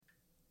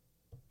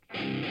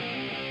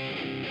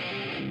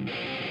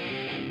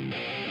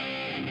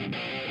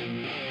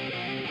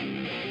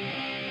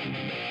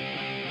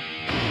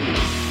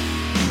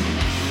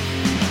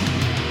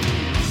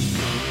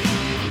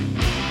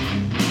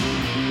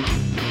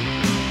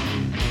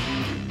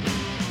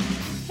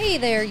Hey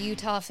there,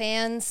 Utah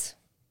fans.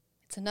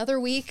 It's another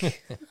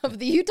week of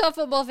the Utah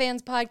Football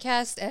Fans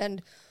podcast,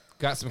 and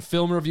got some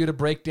film review to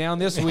break down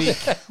this week.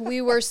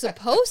 we were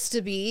supposed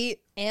to be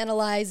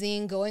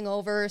analyzing, going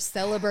over,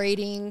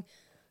 celebrating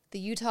the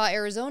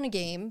Utah-Arizona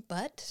game,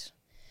 but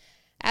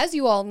as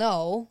you all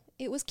know,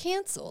 it was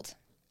canceled.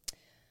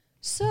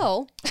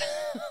 So,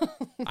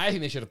 I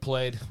think they should have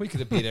played. We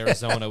could have beat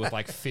Arizona with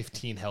like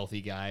 15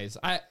 healthy guys.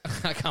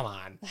 Come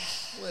on.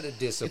 What a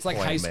disappointment, It's like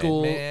high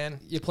school. man.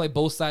 You play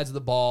both sides of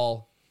the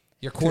ball.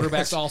 Your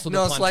quarterback's also the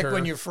No, punter. it's like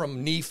when you're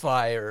from Nephi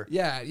or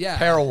yeah.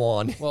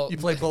 Parowan. Well, you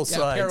play both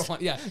sides.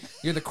 Parowan, yeah,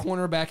 you're the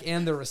cornerback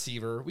and the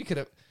receiver. We could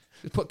have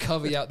put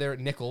Covey out there at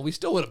nickel. We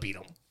still would have beat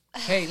him.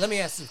 Hey, let me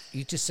ask you.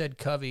 You just said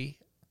Covey.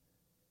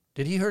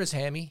 Did he hurt his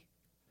hammy?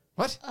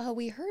 What?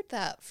 we heard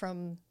that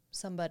from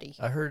somebody,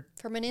 I heard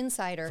from an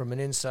insider. from an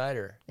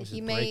insider. that This he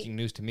is may breaking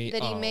news to me.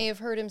 that he may have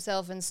hurt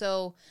himself, and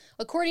so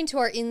according to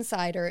our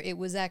insider, it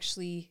was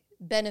actually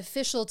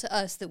beneficial to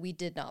us that we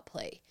did not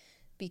play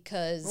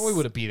because Well, we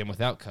would have beat him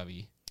without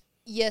Covey.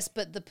 yes,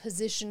 but the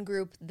position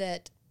group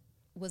that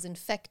was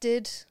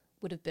infected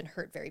would have been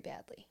hurt very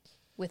badly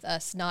with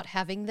us not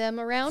having them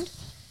around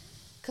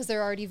because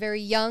they're already very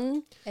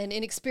young and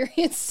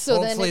inexperienced. So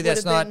Hopefully then it would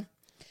that's have not been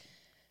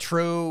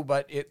true,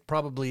 but it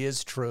probably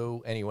is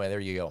true. Anyway,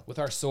 there you go. With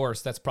our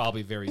source, that's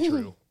probably very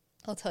true.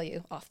 I'll tell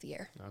you off the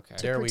air. Okay.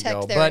 There we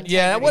protect go. their But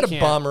yeah, integrity. what a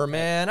Can't- bummer,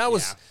 man. I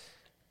was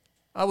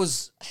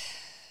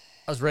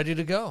Yeah. ready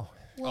to go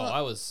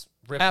I was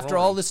rip after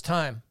roaring. all this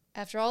time.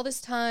 After all this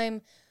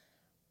time,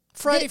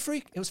 Friday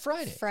freak. It was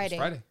Friday.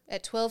 Friday.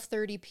 At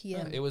 12:30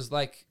 p.m. It was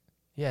like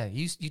Yeah,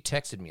 you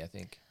texted me, I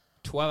think.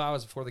 12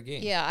 hours before the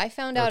game. Yeah, I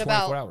found Or out 24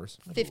 about hours.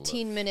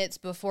 15 minutes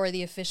before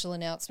the official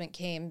announcement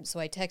came, so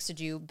I texted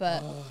you.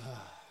 But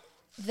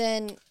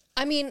then,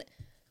 I mean,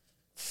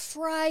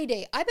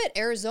 Friday, I bet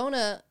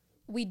Arizona,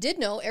 we did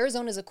know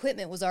Arizona's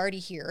equipment was already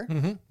here.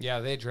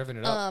 Yeah, they had driven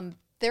it up.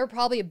 They were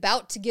probably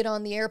about to get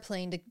on the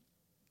airplane to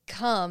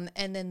come,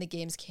 and then the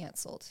game's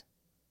canceled.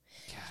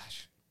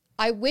 Gosh.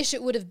 I wish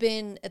it would have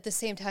been at the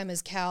same time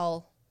as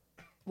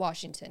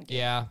Cal-Washington game.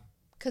 Yeah.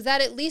 Because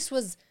that at least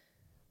was...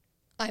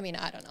 I mean,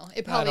 I don't know.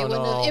 It probably don't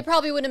wouldn't know. have. It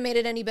probably wouldn't have made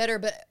it any better.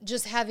 But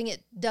just having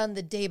it done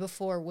the day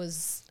before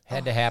was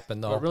Had to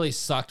happen, though. What really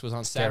sucked was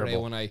on Saturday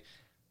terrible. when I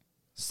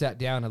sat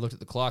down, I looked at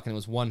the clock, and it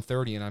was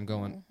 1:30, and I'm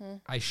going,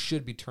 I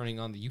should be turning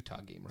on the Utah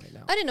game right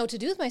now. I didn't know what to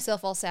do with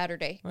myself all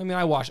Saturday. I mean,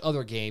 I watch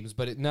other games,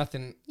 but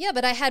nothing Yeah,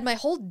 but I had my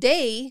whole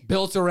day.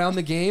 built around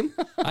the game.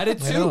 I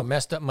did I know, it too.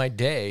 messed up my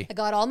day. I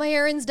got all my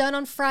errands done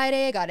on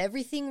Friday. I got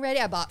everything ready.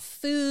 I bought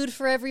food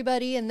for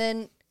everybody, and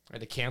then I had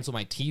to cancel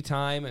my tea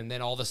time, and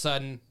then all of a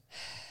sudden,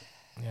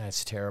 Yeah,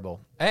 it's terrible.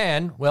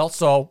 And well,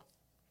 so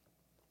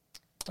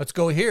let's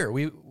go here.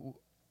 We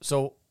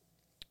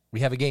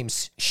have a game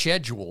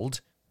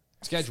scheduled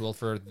scheduled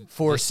for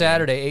for this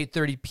Saturday,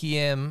 8:30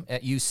 p.m.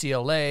 at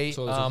UCLA. game.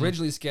 So it was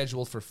originally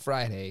scheduled for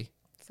Friday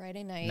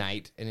Friday night.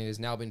 night, and it has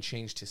now been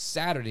changed to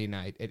Saturday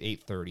night at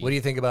 8:30. What do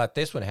you think about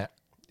this one?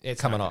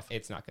 It's coming not, off?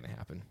 It's not going to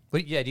happen.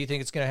 But yeah, do you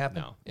think it's going to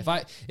happen? No. If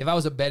I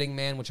was a betting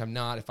man, which I'm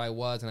not, if I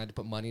was and I had to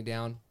put money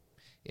down,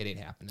 it ain't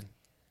happening.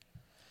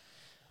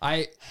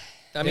 I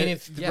mean,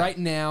 right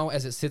now,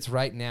 as it sits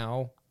right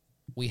now,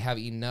 we have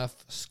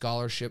enough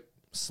scholarship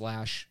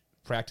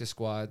 / practice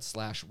squad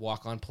 /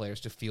 walk-on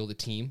players to field a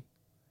team.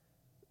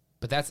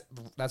 But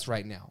that's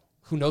right now.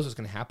 Who knows what's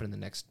going to happen in the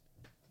next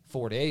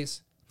 4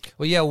 days?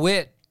 Well, yeah,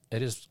 Whitt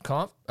at his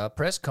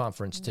press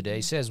conference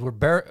today says we're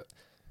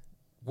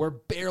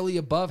barely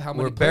above how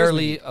many. we're players we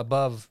barely need.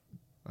 above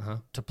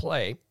to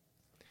play.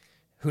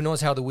 Who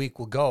knows how the week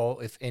will go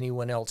if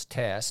anyone else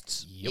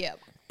tests? Yep.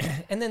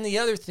 And then the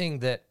other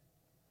thing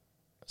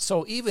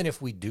so even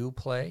if we do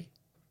play,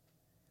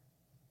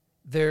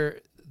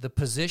 the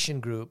position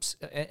groups,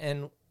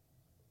 and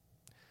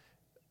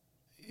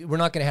we're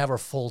not going to have our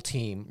full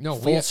team,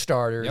 full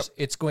starters. Yep.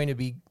 It's going to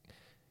be,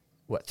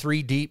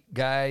 3 deep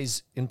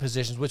guys in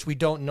positions, which we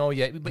don't know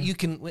yet. But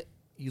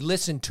you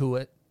listen to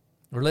it,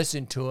 or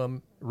listen to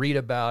them, read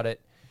about it.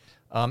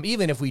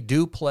 Even if we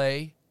do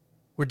play,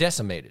 we're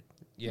decimated.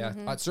 Yeah,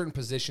 at certain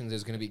positions,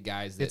 there's going to be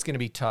guys that It's going to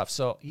be tough.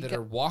 So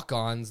are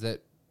walk-ons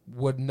that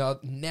would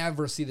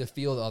never see the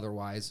field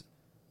otherwise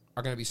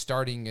are going to be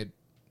starting at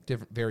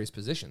different various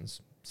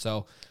positions.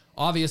 So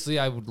obviously,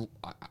 I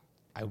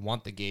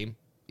want the game,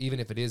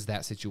 even if it is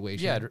that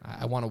situation. Yeah.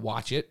 I want to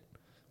watch it,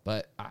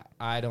 but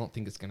I don't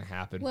think it's going to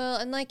happen. Well,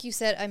 and like you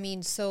said, I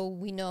mean, so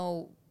we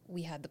know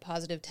we had the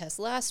positive test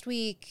last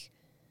week.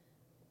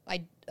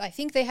 I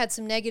think they had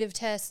some negative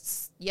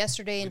tests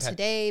yesterday and We've had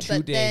today, 2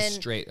 but days then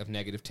straight of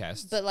negative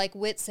tests. But like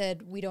Whit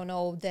said, we don't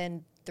know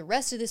then the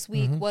rest of this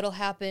week what'll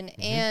happen,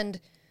 and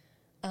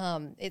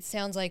it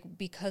sounds like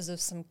because of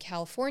some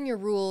California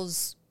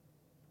rules,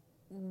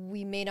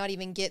 we may not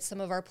even get some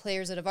of our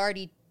players that have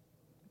already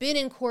been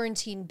in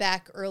quarantine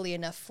back early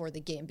enough for the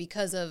game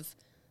because of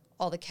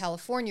all the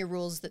California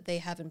rules that they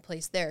have in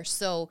place there.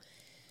 So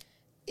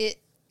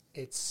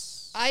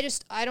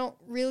I don't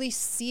really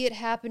see it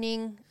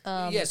happening.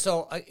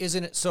 So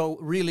isn't it so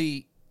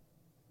really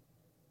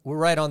we're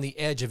right on the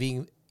edge of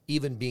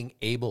even being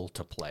able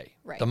to play.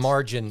 Right. The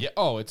margin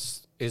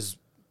is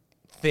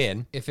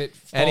thin. If it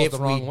falls and if the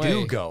wrong we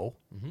do way. go,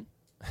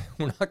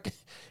 we're not.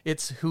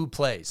 It's who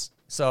plays.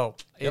 So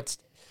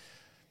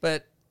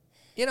but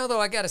though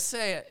I got to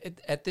say,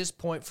 at this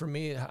point for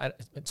me,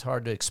 it's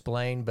hard to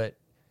explain, but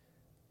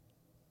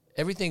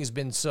everything has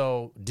been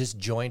so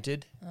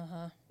disjointed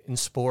in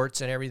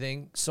sports and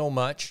everything, so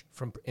much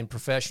in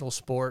professional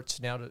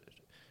sports now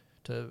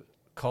to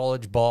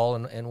college ball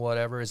and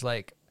whatever is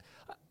like,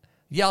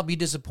 I'll be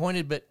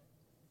disappointed, but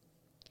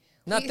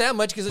not that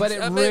much because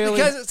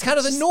it's kind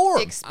of the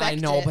norm. I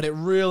know, but it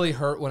really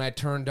hurt when I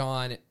turned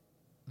on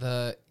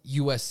the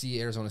USC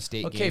Arizona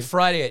State game. Okay,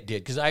 Friday it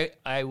did because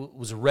I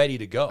was ready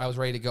to go. I was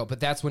ready to go, but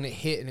that's when it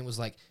hit, and it was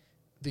like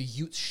the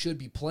Utes should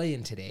be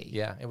playing today.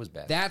 Yeah, it was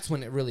bad. That's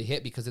when it really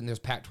hit because then there's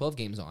Pac-12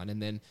 games on,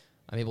 and then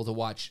I'm able to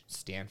watch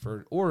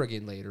Stanford,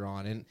 Oregon later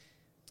on, and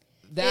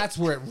that's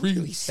where it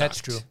really sucked.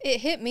 That's true. It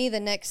hit me the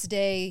next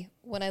day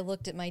when I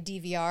looked at my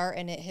DVR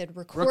and it had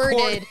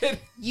recorded.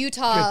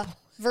 Utah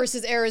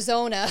versus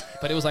Arizona.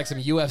 But it was like some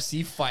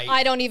UFC fight.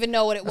 I don't even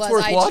know what it was. It's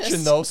worth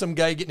watching, though. Some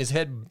guy getting his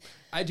head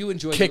I do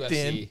enjoy kicked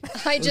UFC.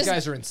 Those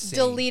guys are insane.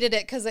 Deleted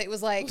it because it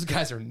was like... Those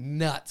guys are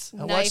nuts.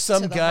 I watched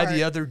some guy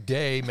the other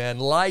day, man,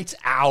 lights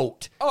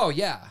out. Oh,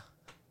 yeah.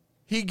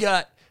 He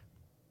got...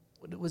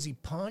 Was he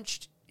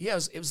punched? Yeah,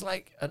 it was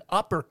like an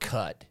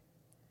uppercut.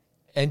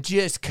 And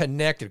just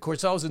connected. Of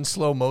course, I was in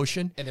slow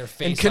motion. And their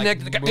face and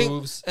connected like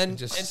moves and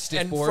just and,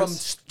 stiff and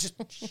boards. from just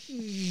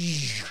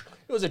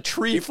it was a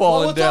tree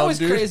falling what's down, always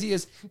dude. crazy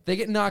is they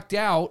get knocked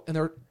out and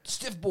they're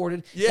stiff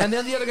boarded. Yeah. And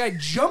then the other guy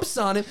jumps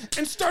on him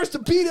and starts to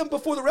beat him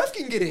before the ref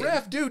can get in.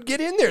 Ref, dude,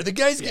 get in there. The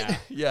guy's getting...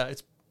 Yeah,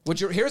 it's...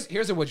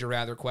 Here's a would you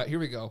rather question. Here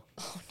we go.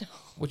 Oh, no.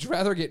 Would you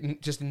rather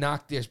get just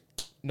knocked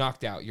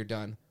out, you're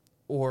done,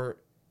 or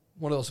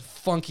one of those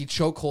funky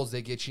chokeholds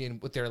they get you in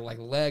with their like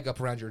leg up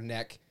around your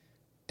neck,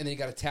 and then you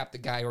got to tap the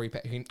guy or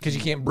because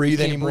you can't breathe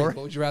anymore. What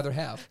would you rather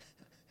have?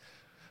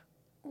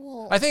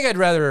 Well, I think I'd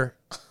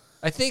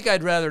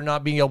rather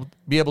not be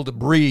able to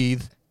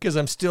breathe because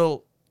I'm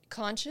still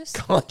conscious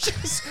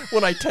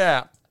when I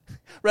tap,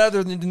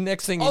 rather than the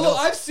next thing Although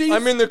I've seen,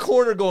 I'm in the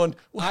corner going,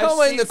 well, how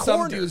am I in the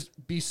corner? Some dudes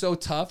be so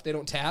tough they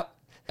don't tap,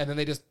 and then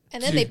they just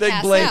they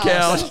pass blank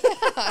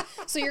out.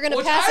 So you're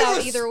gonna pass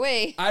out either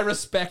way. I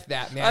respect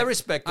that, man. I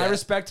respect that. I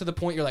respect to the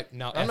point you're like,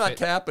 no, I'm not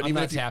tapping.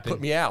 Even if you put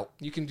me out,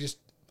 you can just.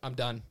 I'm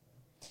done.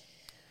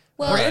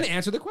 Well, we're gonna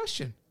answer the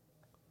question.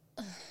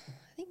 I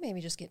think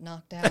maybe just get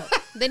knocked out.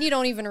 Then you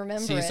don't even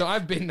remember it. So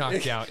I've been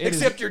knocked out.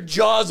 Except your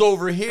jaw's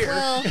over here.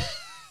 Well,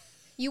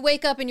 you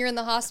wake up and you're in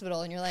the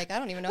hospital and you're like, I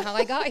don't even know how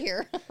I got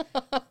here.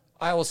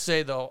 I will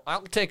say, though,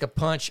 I'll take a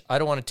punch. I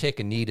don't want to take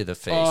a knee to the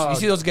face. You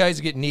see those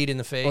guys get kneed in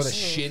the face? Or the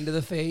shin to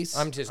the face?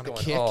 I'm just going,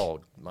 kick.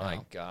 Oh,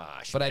 my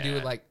gosh. But man. I do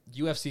like,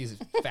 UFC is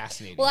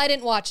fascinating. Well, I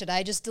didn't watch it.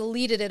 I just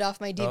deleted it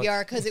off my DVR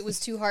because it was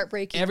too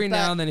heartbreaking. Every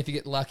now and then, if you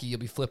get lucky, you'll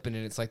be flipping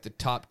and it's like the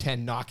top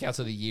 10 knockouts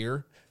of the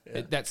year.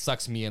 Yeah. That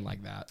sucks me in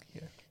like that.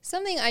 Yeah.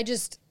 Something I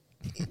just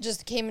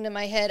came into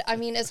my head. I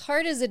mean, as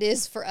hard as it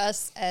is for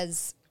us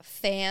as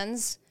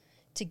fans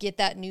to get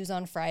that news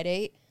on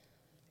Friday,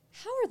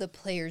 how are the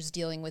players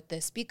dealing with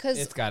this? Because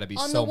it's got to be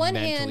on so the one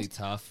mentally hand,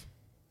 tough.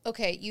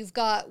 Okay, you've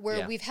got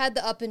where we've had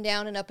the up and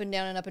down and up and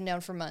down and up and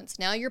down for months.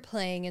 Now you're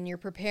playing and you're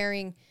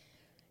preparing.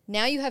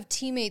 Now you have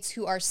teammates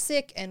who are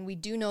sick, and we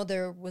do know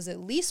there was at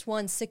least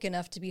one sick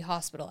enough to be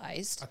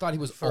hospitalized. I thought he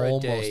was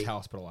almost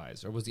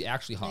hospitalized, or was he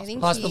actually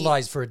hospitalized?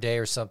 Hospitalized for a day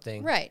or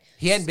something. Right.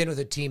 He hadn't been with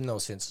a team, though,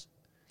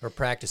 or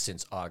practiced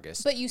since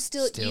August. But you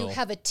you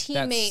have a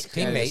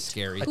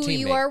teammate who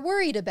you are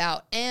worried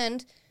about,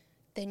 and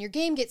then your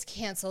game gets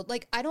canceled.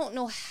 Like, I don't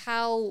know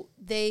how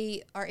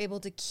they are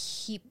able to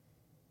keep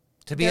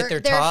at their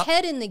top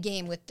head in the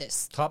game with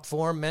this. Top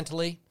form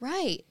mentally.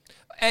 Right.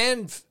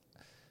 And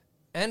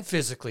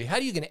physically. How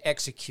are you going to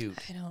execute?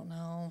 I don't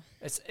know.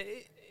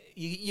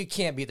 You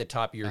can't be at the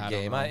top of your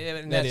game.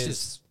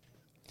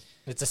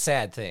 It's a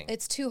sad thing.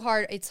 It's too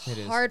hard. It's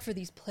hard for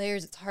these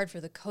players. It's hard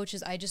for the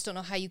coaches. I just don't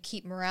know how you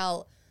keep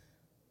morale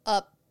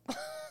up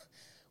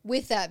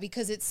with that,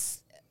 because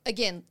it's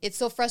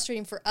so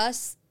frustrating for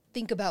us.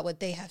 Think about what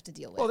they have to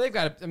deal with. Well, they've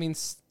got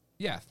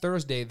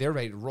Thursday, they're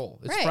ready to roll.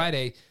 It's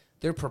Friday,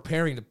 they're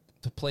preparing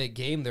to play a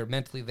game. They're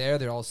mentally there.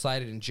 They're all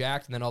excited and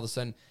jacked. And then all of a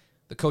sudden,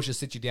 the coaches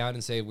sit you down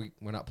and say,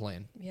 we're not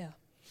playing. Yeah.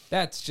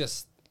 That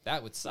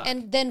would suck.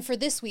 And then for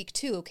this week,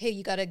 too, okay,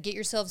 you got to get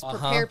yourselves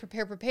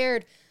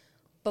prepared.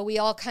 But we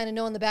all kind of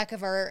know in the back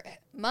of our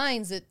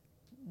minds that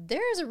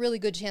there's a really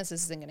good chance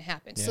this isn't going to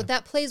happen. Yeah. So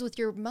that plays with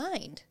your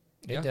mind.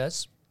 It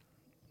does.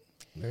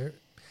 Hey,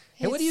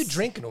 what are you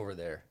drinking over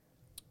there?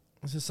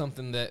 This is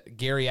something that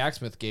Gary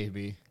Axsmith gave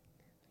me.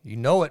 You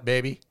know it,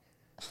 baby.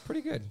 Pretty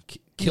good.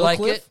 You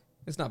like it?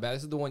 It's not bad.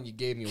 This is the one you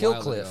gave me a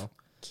while ago.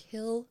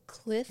 Kill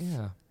Cliff?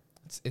 Yeah.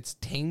 It's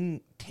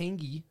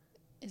tangy.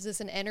 Is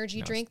this an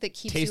energy drink that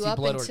keeps Tasty you up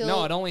blood until?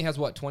 No, it only has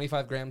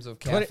 25 grams of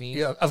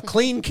caffeine. of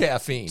clean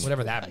caffeine.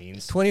 Whatever that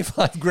means.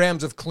 25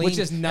 grams of clean. Which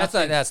is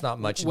nothing. That's not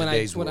much in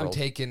today's world. When I'm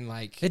taking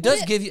like... It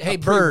does give you... Hey,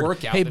 Bird.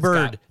 Hey,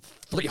 Bird.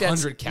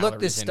 300 calories Look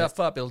this stuff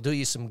up. It'll do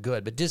you some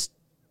good. But just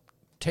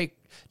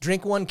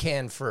drink one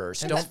can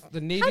first.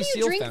 The Navy How do you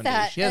SEAL drink Foundation.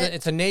 that? Yeah,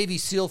 it's a Navy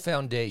SEAL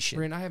Foundation.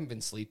 Bryn, I haven't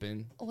been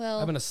sleeping. Well-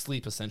 I've been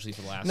asleep essentially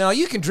for the last... No,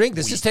 you can drink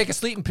this. Just take a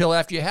sleeping pill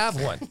after you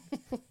have one.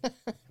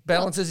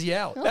 Balances you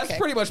out. That's Okay.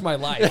 pretty much my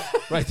life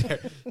right there.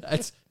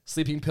 That's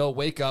sleeping pill,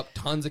 wake up,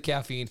 tons of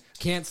caffeine,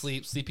 can't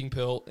sleep, sleeping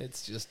pill.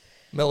 It's just...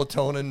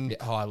 Melatonin.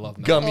 Oh, I love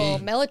melatonin. Gummy. Oh,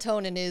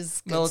 melatonin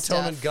is good Melatonin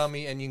stuff.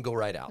 gummy, and you can go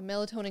right out.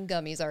 Melatonin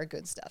gummies are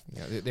good stuff.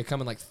 Yeah, they come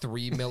in like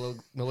 3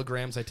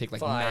 milligrams. I take like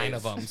 5. 9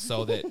 of them,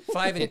 so that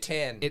 5 and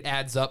 10. it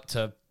adds up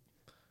to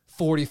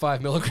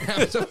 45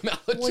 milligrams of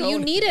melatonin. Well, you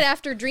need it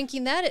after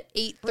drinking that at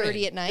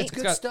 8:30 at night. It's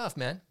good got- stuff,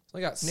 man.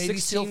 I got Navy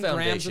SEAL 16 grams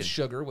Foundation. of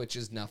sugar, which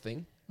is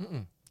nothing.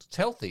 It's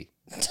healthy.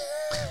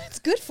 It's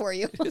good for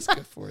you. It's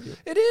good for you.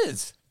 It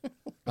is.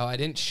 Oh, I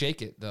didn't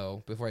shake it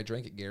though before I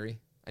drank it, Gary.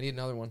 I need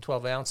another one.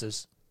 12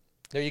 ounces.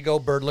 There you go,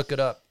 Bird. Look it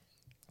up.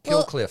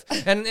 Well- Killcliff.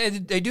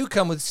 And they do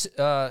come with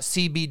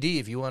CBD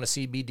if you want a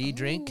CBD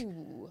drink.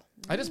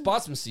 I just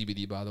bought some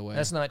CBD, by the way.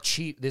 That's not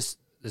cheap. The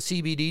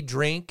CBD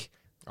drink,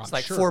 it's I'm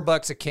like sure.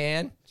 $4 a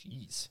can.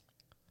 Jeez.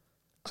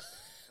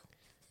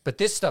 But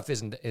this stuff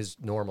is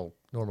normal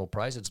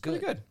price. It's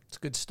good. Pretty good. It's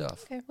good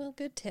stuff. Okay, well,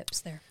 good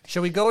tips there.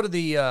 Shall we go to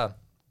the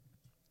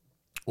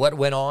what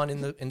went on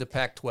in the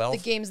Pac-12? The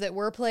games that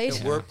were played.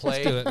 That were Let's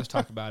played. do it. Let's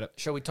talk about it.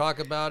 Shall we talk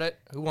about it?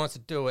 Who wants to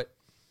do it?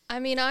 I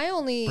mean,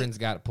 Bryn's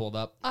got it pulled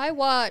up. I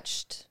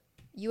watched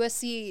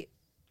USC,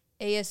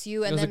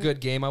 ASU, It and was a then good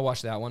game. I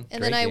watched that one.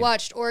 and then I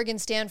watched Oregon,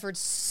 Stanford.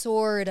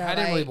 Sort of. I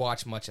didn't really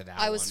watch much of that.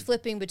 I was one.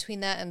 flipping between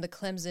that and the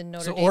Clemson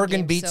Notre So Dame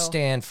Oregon game, beat so-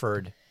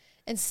 Stanford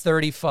and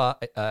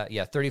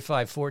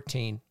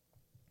 35-14.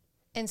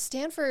 And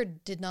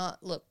Stanford did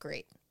not look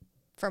great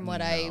from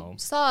what I No.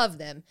 saw of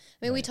them.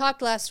 I mean, we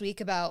talked last week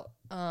about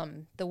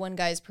the one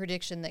guy's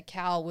prediction that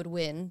Cal would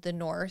win the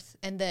North,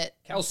 and that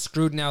Cal's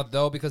screwed now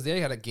though because they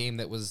had a game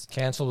that was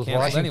Canceled with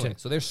canceled Washington. anyway,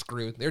 so they're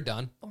screwed. They're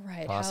done. all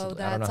right, Possibly.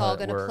 I how don't know that's how all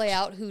that going to play works.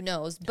 out, who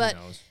knows? But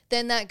knows?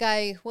 then that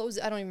guy, I don't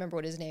even remember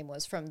what his name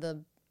was, from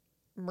the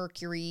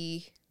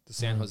Mercury The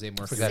San Jose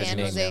Mercury. Forgot his San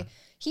name Jose. now.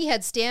 He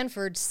had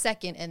Stanford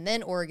second and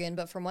then Oregon,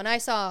 but from what I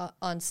saw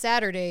on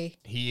Saturday,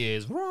 He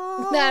is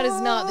wrong. that is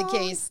not the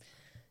case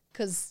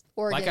because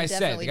Oregon Like I said,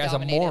 definitely the guy's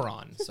dominated. a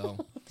moron. So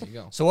there you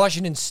go. So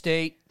Washington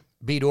State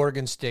beat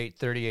Oregon State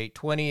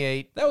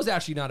 38-28. That was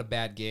actually not a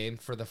bad game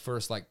for the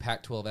first like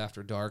Pac-12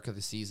 after dark of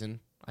the season.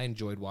 I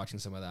enjoyed watching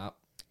some of that.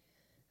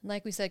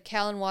 Like we said,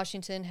 Cal and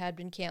Washington had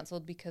been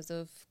canceled because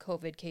of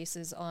COVID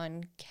cases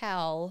on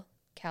Cal's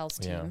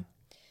team. Yeah.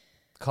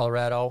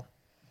 Colorado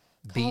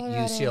beat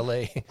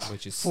UCLA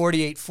Which is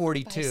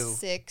 48-42.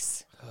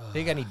 6.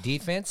 They got any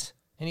defense?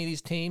 Any of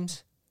these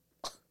teams?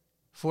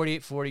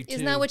 48-42.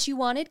 Isn't that what you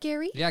wanted,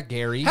 Gary? yeah,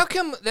 Gary. How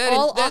come that?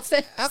 All that's,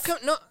 offense. how come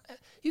no?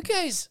 You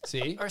guys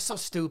See? are so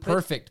stupid.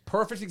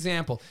 Perfect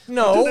example.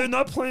 No,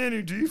 not play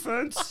any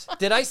defense?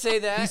 did I say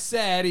that? He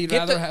said he'd Get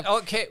rather the- have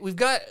okay, we've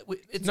got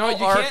it's No, all you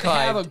can't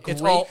have a archived.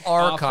 It's all great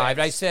archived. offense.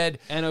 I said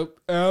and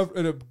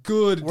a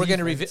good. we're going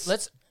to defense.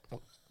 revisit.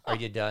 Are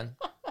you done?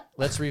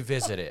 Let's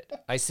revisit it.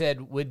 I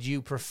said, would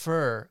you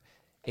prefer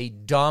a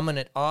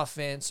dominant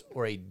offense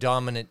or a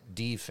dominant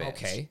defense?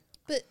 Okay.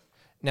 But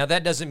Now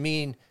that doesn't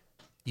mean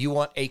you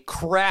want a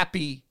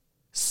crappy,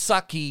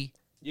 sucky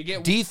You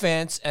get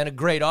defense and a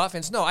great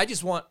offense. No, I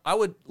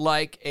would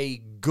like a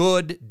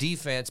good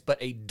defense but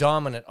a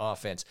dominant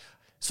offense.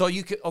 So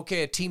you could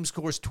a team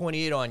scores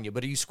 28 on you,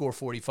 but you score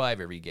 45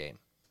 every game.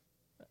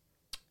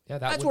 Yeah,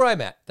 That's where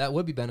I'm at. that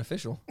would be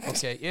beneficial.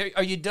 Okay,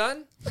 are you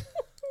done?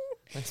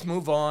 Let's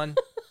move on.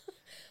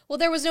 well,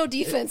 there was no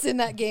defense in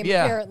that game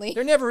Yeah, apparently.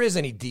 there never is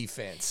any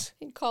defense.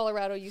 In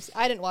Colorado,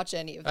 I didn't watch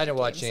any of that. I didn't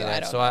watch game, any of that,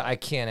 don't so know. I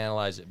can't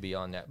analyze it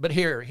beyond that. But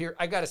here,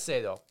 I got to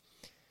say, though,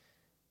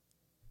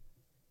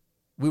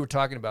 we were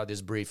talking about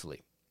this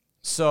briefly.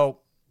 So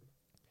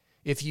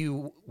if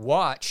you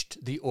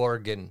watched the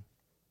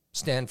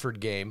Oregon-Stanford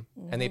game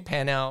and they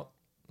pan out,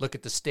 look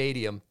at the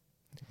stadium,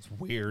 It's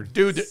weird.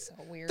 dude, So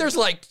weird. there's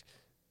like,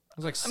 It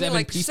was like I seven mean,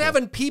 like people.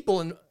 7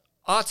 people in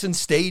Autzen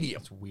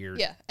Stadium. It's weird.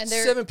 Yeah, and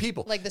they're 7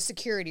 people. like the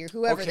security or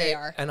whoever they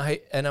are. And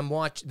I'm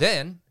watching,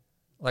 then,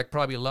 like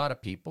probably a lot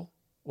of people,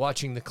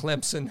 watching the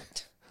Clemson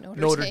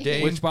Notre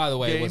Dame. Which, by the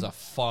way, game. was a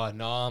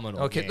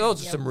phenomenal Okay, game.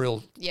 those are some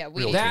real. Yeah,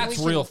 real That's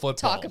we real can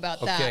football. Talk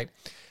about Okay, that.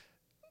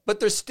 but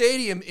their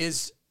stadium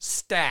is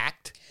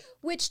stacked.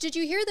 Which did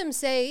you hear them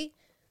say?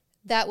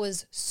 That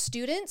was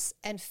students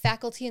and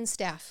faculty and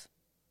staff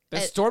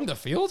That stormed the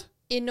field?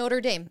 in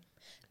Notre Dame.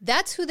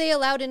 That's who they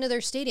allowed into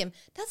their stadium.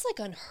 That's like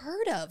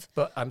unheard of.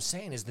 But I'm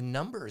saying is the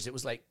numbers. It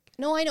was like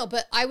No, I know,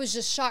 but I was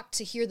just shocked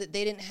to hear that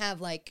they didn't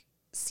have like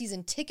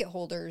season ticket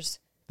holders.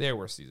 There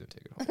were season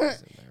ticket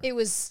holders in there. It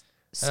was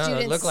I don't know,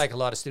 students. it looked like a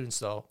lot of students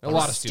though. A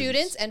lot of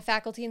students. and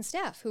faculty and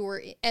staff who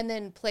were, and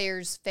then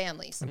players'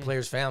 families. And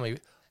players' family.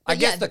 I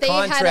guess the they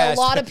contrast. had a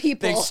lot of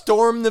people. They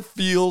storm the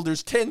field.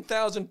 There's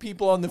 10,000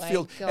 people on the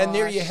field, and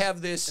there you gosh.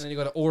 have this. And then you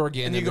go to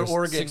Oregon, and you go to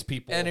Oregon, 6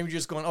 people, and you're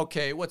just going,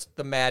 okay, what's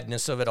the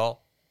madness of it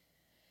all?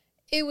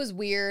 It was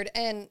weird,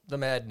 and the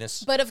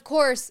madness. But of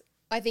course,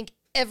 I think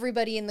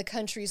everybody in the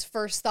country's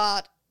first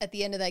thought at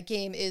the end of that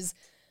game is,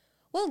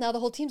 well, now the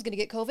whole team's going to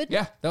get COVID.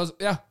 Yeah,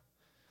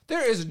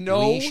 There is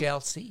no. We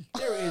shall see.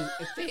 There is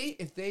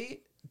if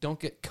they don't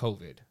get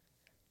COVID,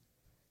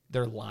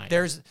 they're lying.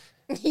 There's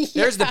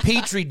the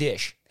Petri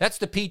dish. That's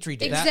the Petri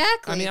dish.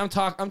 Exactly.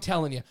 I'm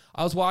telling you.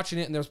 I was watching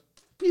it, and there's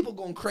people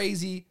going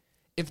crazy.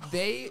 If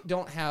they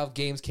don't have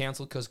games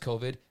canceled because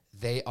COVID,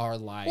 they are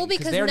lying. Well,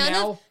 because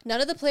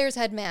none of the players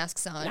had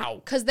masks on. No.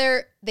 Because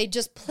they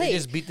just played. They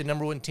just beat the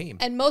number 1 team.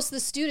 And most of the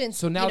students,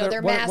 so now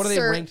their masks what are they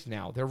ranked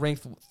now? They're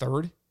ranked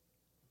 3rd?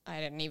 I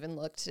didn't even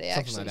look today,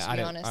 Something actually, like to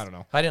be honest. I don't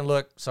know. I didn't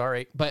look.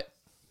 Sorry. But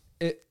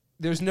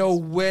there's no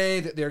way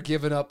that they're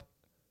giving up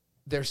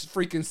their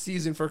freaking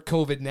season for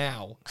COVID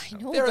now. I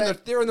know,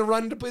 they're in the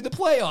run to play the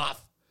playoff.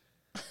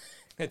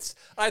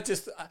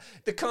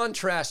 The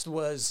contrast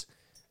was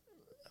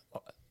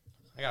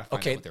I gotta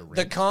find out what they're ranked.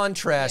 The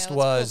contrast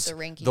was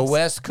the the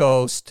West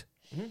Coast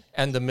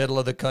and the middle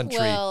of the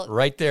country,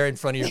 right there in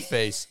front of your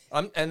face.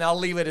 And I'll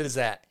leave it as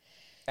that.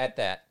 At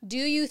that. Do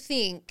you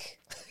think?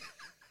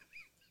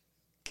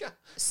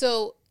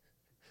 So,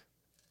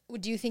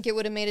 do you think it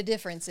would have made a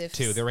difference if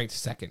 2? They're ranked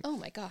 2nd. Oh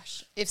my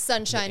gosh! If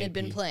Sunshine had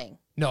been playing,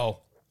 no.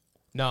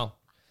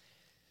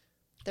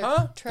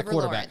 Trevor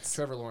Lawrence.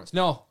 Trevor Lawrence.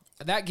 No,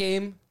 that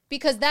game.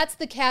 Because that's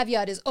the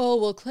caveat is,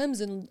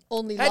 Clemson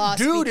only that lost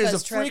dude is a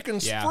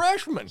freaking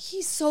freshman.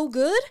 He's so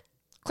good.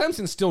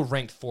 Clemson's still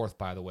ranked 4th,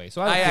 by the way.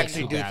 So I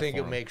actually do think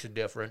it makes a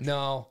difference.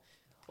 No.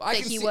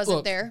 He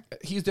wasn't there.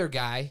 He's their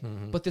guy,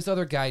 but this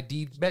other guy,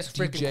 best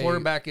freaking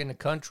quarterback in the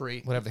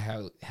country. Whatever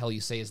the hell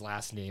you say his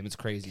last name, it's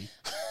crazy.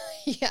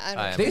 Yeah, I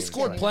don't know. They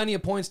scored plenty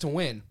of points to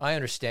win. I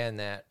understand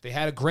that. They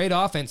had a great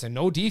offense and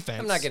no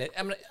defense.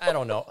 I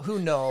don't know. Who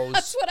knows?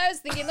 That's what I was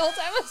thinking the whole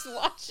time I was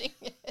watching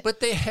it. But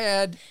they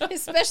had,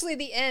 especially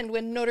the end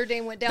when Notre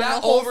Dame went down that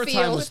the whole overtime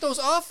field. But those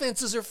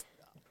offenses are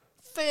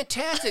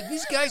fantastic.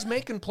 These guys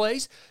making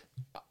plays.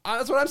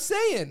 That's what I'm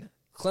saying.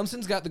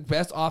 Clemson's got the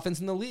best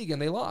offense in the league,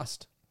 and they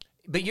lost.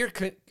 But you're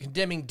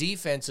condemning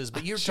defenses.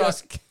 But you're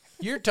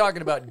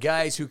talking about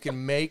guys who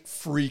can make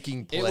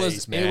freaking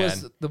plays, man. It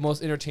was the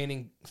most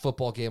entertaining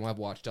football game I've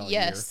watched all year.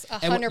 Yes,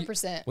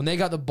 100%. When they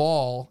got the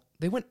ball,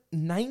 they went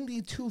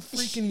 92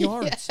 freaking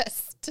yards.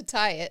 Yes, to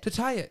tie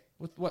it.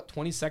 With what,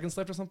 20 seconds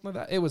left or something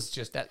like that? It was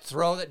just that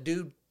throw, that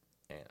dude.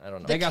 I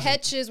don't know. The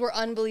catches were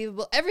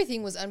unbelievable.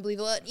 Everything was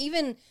unbelievable. And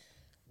even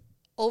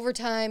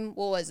overtime,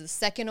 what was it,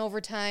 second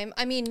overtime?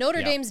 I mean,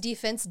 Notre Dame's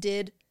defense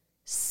did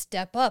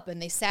step up,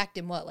 and they sacked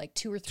him, like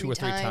 2 or 3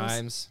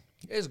 times?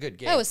 It was a good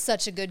game. That was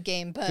such a good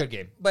game.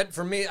 But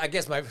for me, I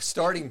guess my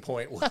starting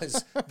point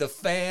was the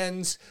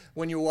fans,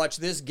 when you watch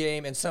this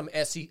game and some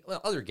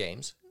other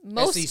games,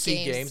 most SEC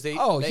games, they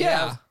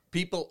have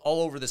people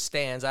all over the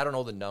stands. I don't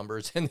know the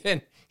numbers. And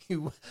then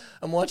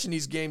I'm watching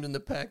these games in the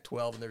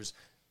Pac-12, and there's,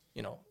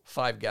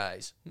 5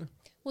 guys.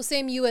 Well,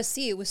 same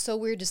USC. It was so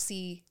weird to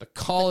see the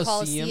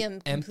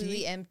Coliseum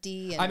completely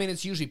empty. And I mean,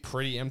 it's usually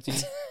pretty empty.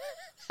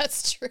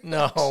 That's true.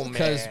 No, man.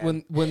 Because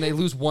when they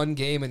lose one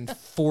game in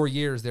 4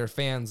 years, their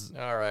fans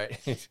all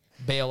right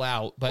bail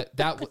out. But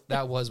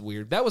that was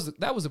weird. That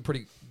was a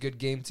pretty good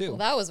game too. Well,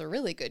 that was a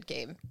really good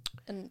game.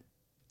 And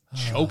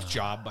choke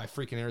job by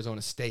freaking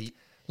Arizona State.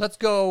 Let's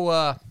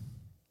go.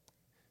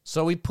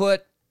 So we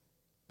put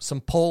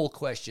some poll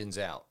questions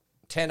out,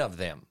 10 of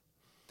them,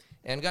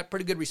 and got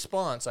pretty good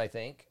response, I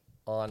think,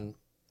 on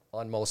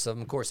most of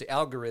them. Of course, the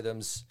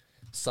algorithms.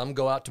 Some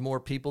go out to more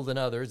people than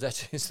others.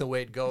 That's just the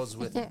way it goes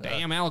with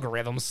damn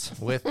algorithms.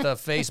 With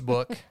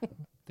Facebook.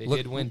 They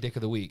did win Dick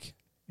of the Week.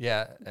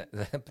 Yeah.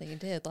 They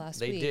did last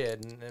week. They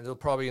did, and they're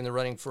probably in the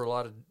running for a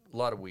lot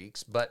of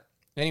weeks. But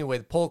anyway,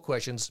 the poll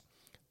questions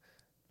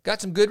got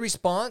some good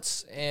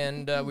response,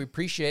 and we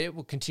appreciate it.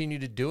 We'll continue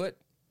to do it.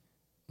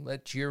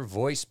 Let your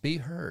voice be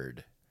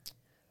heard.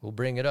 We'll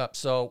bring it up.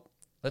 So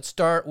let's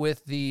start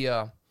with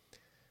the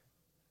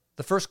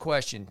first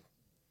question.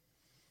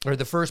 Or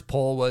the first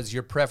poll was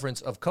your preference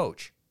of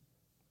coach.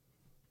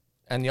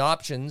 And the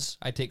options...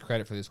 I take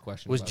credit for this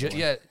question. Was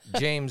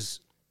James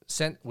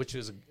sent, which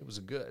was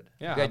a good.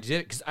 Yeah. You guys did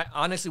it, because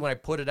honestly, when I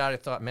put it out, I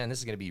thought, man, this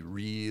is going to be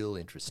real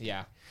interesting.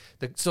 Yeah.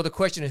 So the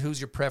question is,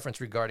 who's your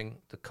preference regarding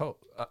the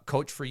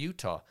coach for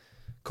Utah?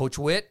 Coach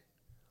Whitt,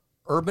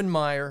 Urban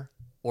Meyer,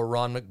 or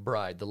Ron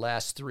McBride? The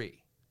last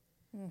 3.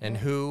 Mm-hmm. And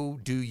who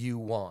do you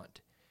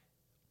want?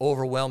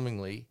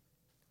 Overwhelmingly,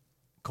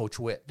 Coach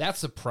Whitt. That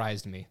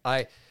surprised me.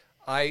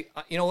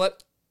 You know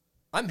what?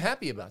 I'm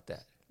happy about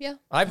that. Yeah.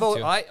 My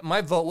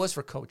vote was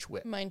for Coach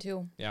Whitt. Mine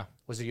too. Yeah.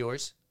 Was it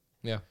yours?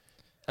 Yeah.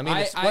 I mean,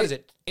 what is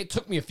it? It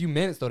took me a few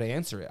minutes though to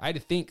answer it. I had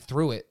to think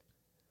through it.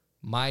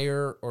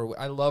 Meyer or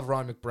I love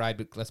Ron McBride,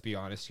 but let's be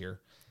honest here.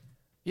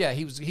 Yeah,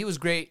 he was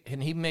great,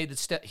 and he made the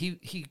step.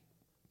 He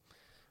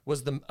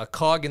was a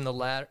cog in the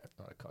ladder.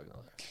 Not a cog in the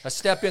ladder. A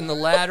step in the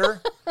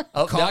ladder.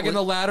 A cog in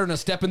the ladder and a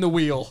step in the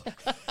wheel.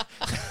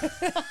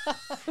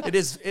 It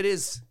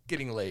is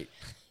getting late.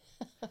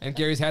 And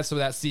Gary's had some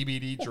of that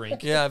CBD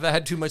drink. Yeah, if I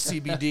had too much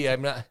CBD,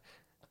 I'm not.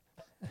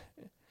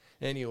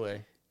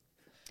 Anyway,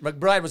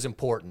 McBride was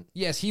important.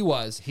 Yes, he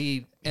was.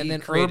 He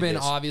then created Urban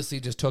this. obviously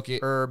just took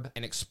it Herb.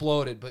 and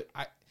exploded. But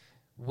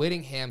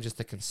Whittingham, just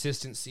the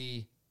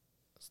consistency,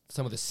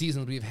 some of the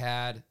seasons we've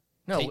had,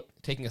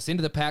 taking us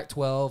into the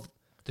Pac-12,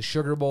 the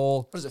Sugar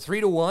Bowl. What was it,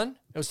 3-1?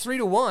 It was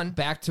 3-1.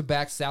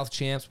 Back-to-back South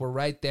champs. We're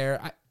right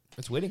there.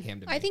 It's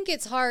Whittingham to me. I think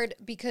it's hard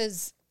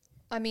because,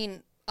 I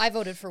mean, I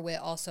voted for Whit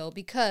also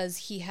because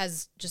he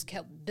has just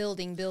kept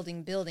building.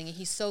 And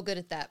he's so good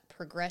at that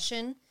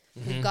progression.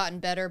 We've gotten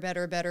better.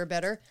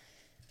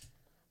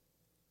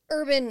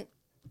 Urban,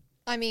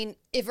 I mean,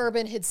 if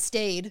Urban had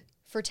stayed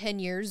for 10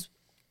 years,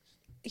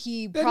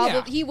 he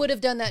would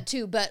have done that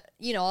too. But,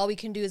 you know, all we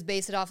can do is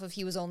base it off of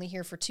he was only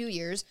here for 2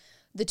 years.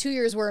 The 2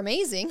 years were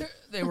amazing.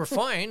 They were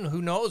fine.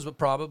 Who knows? But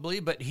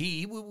probably. But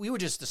we were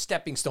just a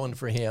stepping stone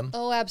for him.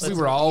 Oh, absolutely.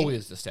 We were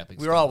always the stepping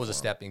stone. We were always a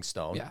stepping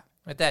stone. Yeah.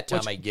 At that time,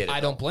 Which I get it. I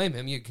don't blame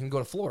him. You can go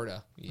to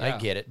Florida. Yeah. I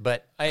get it.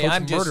 But I'm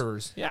Coach just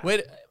murderers. Yeah.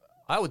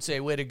 I would say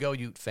way to go,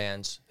 Ute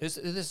fans. This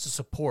is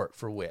support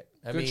for Whit.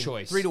 I Good mean,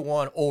 choice.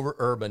 3-1 over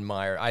Urban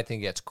Meyer. I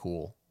think that's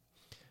cool.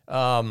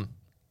 Okay.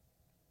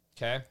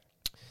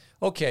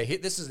 Okay,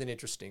 this is an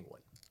interesting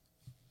one.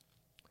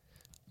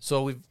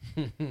 So we've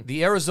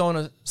the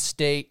Arizona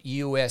State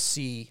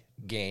USC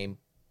game.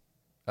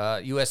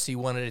 USC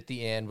won it at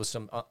the end with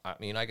some. I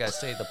mean, I gotta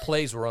say the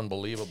plays were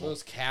unbelievable.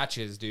 Those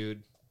catches,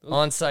 dude.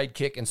 Onside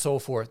kick and so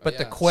forth. But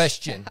the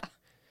question: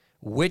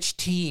 which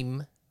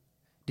team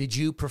did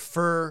you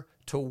prefer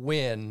to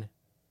win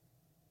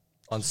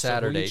on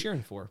Saturday? Who are you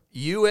cheering for?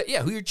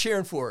 Who you're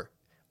cheering for,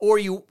 or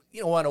you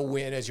want to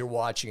win as you're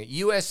watching it,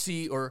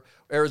 USC or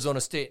Arizona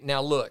State.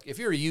 Now, look, if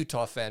you're a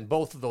Utah fan,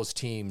 both of those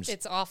teams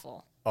It's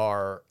awful.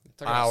 are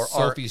about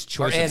Sophie's our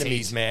choice of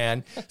enemies, hate.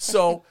 man.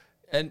 So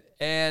and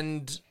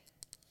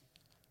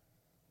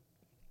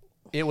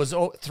it was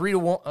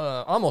 3-1,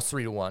 almost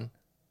 3-1.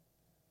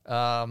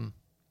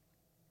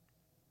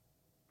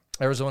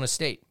 Arizona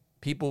State.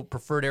 People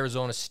preferred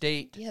Arizona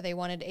State. Yeah, they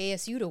wanted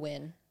ASU to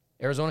win.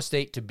 Arizona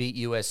State to beat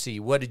USC.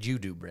 What did you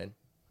do, Bryn?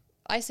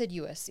 I said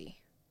USC.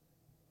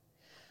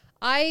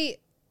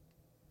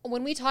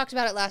 When we talked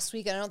about it last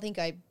week, and I don't think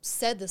I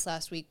said this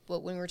last week,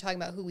 but when we were talking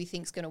about who we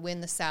think is going to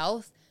win the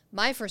South,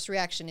 my first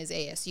reaction is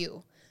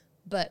ASU.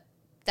 But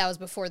that was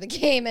before the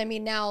game. I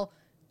mean, now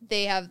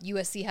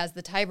USC has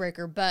the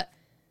tiebreaker, but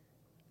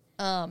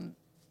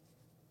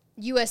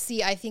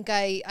USC, I think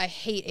I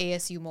hate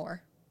ASU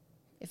more.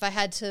 If I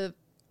had to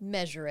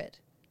measure it.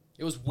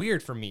 It was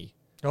weird for me.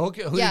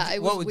 Okay.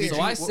 It was weird.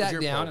 So I sat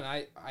down and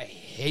I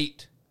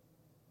hate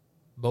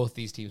both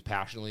these teams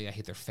passionately. I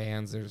hate their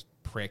fans. They're just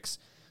pricks.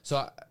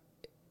 So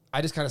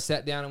I just kind of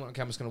sat down and went,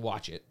 okay, I'm just going to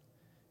watch it.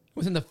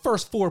 Within the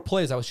first 4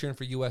 plays, I was cheering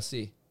for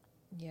USC.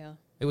 Yeah.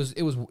 It was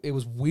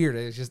weird.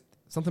 It was just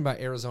something about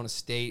Arizona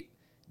State.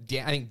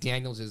 I think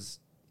Daniels is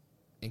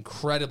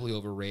incredibly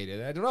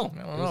overrated. I don't know.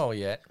 I don't know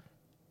yet.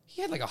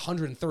 He had like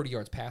 130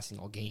 yards passing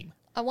all game.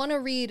 I want to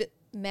read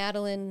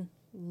Madeline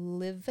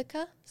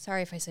Livica.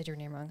 Sorry if I said your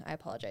name wrong. I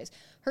apologize.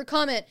 Her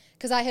comment,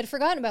 because I had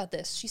forgotten about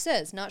this. She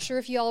says, not sure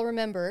if you all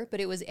remember, but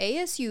it was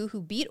ASU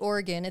who beat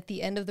Oregon at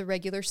the end of the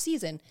regular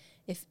season.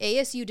 If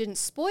ASU didn't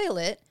spoil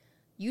it,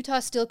 Utah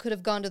still could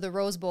have gone to the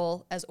Rose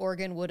Bowl as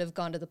Oregon would have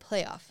gone to the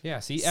playoff. Yeah,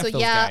 see, so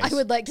those yeah, guys. I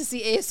would like to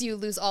see ASU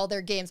lose all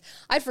their games.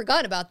 I'd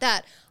forgotten about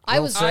that. I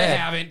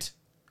haven't.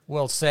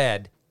 Well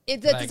said.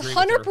 That's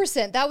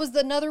 100%. That was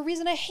another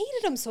reason I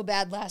hated them so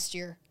bad last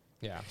year.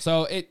 Yeah,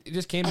 so it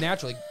just came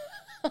naturally.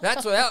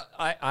 That's what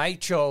I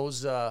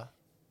chose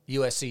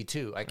USC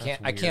too. I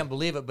can't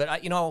believe it, but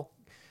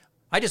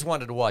I just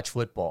wanted to watch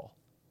football.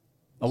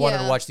 I wanted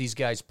to watch these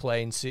guys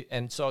play and see,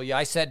 and so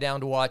I sat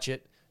down to watch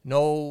it.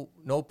 No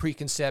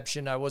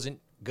preconception. I wasn't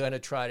gonna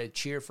try to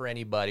cheer for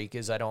anybody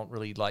because I don't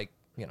really like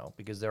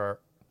because there are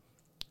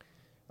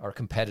our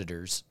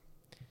competitors.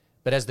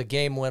 But as the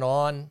game went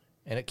on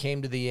and it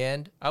came to the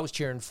end, I was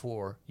cheering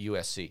for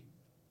USC.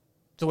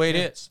 It's the way it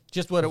is.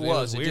 Just what it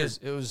was.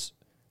 It was.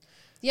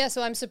 Yeah,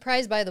 so I'm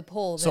surprised by the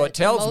poll. So it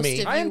tells most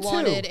me of I you am too.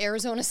 wanted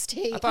Arizona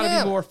State. I thought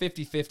it'd be more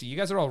 50-50. You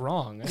guys are all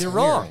wrong. That's You're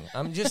weird. wrong.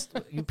 I'm just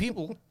you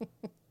people.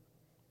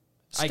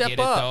 I Step get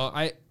up. it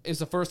though. It's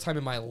the first time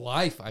in my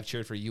life I've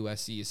cheered for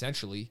USC.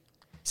 Essentially,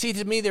 See,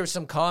 to me, there were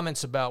some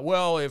comments about,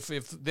 well, if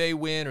they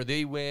win or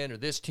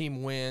this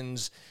team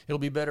wins, it'll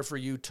be better for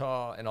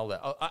Utah and all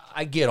that.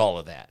 I get all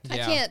of that. I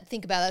can't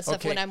think about that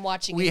stuff when I'm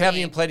watching. We a haven't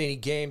game. even played any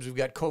games. We've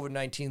got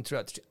COVID-19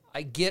 throughout.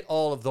 I get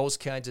all of those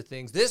kinds of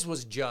things. This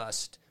was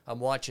just I'm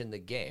watching the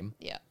game.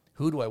 Yeah.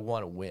 Who do I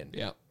want to win?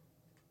 yeah.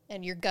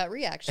 And your gut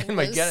reaction And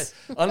my was... gut,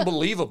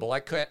 unbelievable.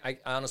 I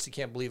honestly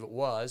can't believe it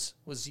was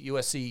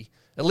USC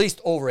at least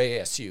over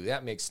ASU.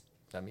 That makes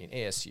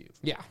ASU.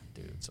 Yeah.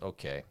 Dudes,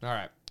 okay. All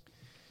right.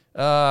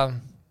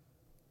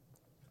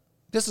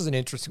 This is an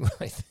interesting one,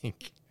 I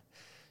think.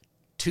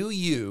 To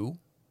you,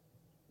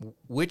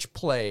 which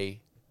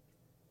play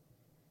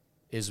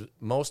is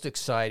most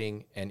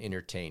exciting and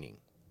entertaining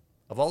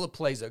of all the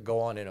plays that go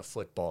on in a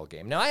football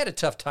game. Now, I had a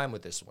tough time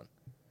with this one,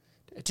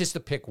 just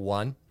to pick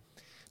one.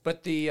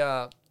 But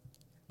the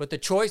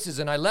choices,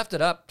 and I left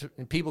it up,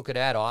 and people could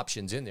add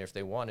options in there if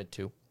they wanted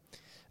to.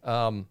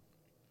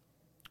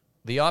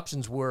 The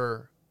options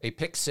were a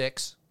pick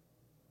six,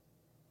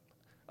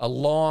 a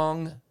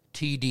long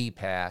TD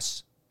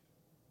pass,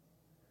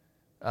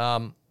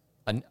 a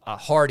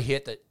hard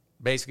hit that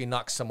basically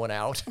knocks someone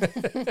out,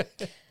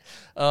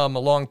 a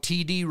long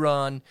TD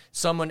run.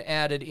 Someone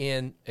added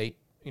in a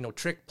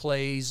trick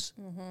plays,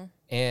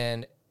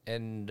 and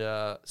then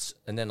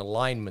a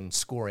lineman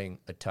scoring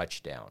a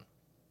touchdown.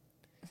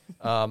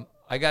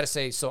 I got to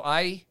say, so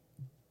I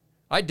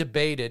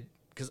debated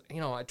because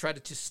I tried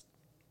to just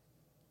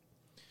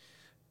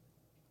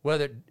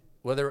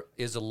whether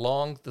is the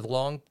long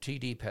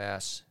TD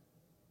pass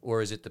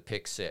or is it the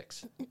pick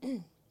six?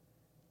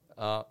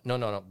 No.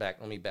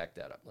 Let me back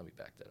that up.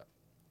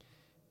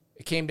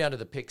 It came down to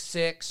the pick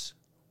six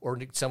or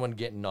someone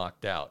getting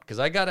knocked out because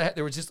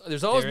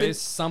there's always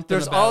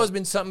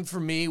been something for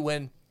me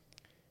when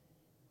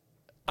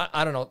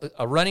I don't know,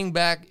 a running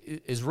back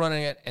is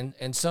running it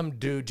and some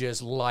dude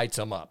just lights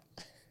him up.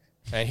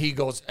 And he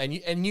goes, and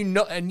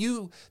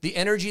the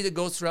energy that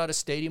goes throughout a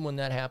stadium when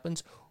that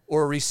happens,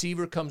 or a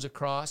receiver comes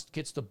across,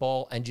 gets the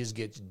ball, and just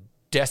gets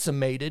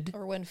decimated.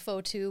 Or when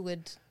Fotu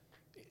would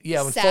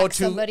when sack Fotu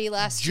somebody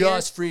last year.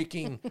 Just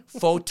freaking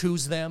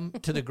Fotus them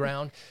to the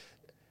ground.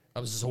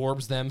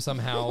 Absorbs them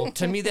somehow.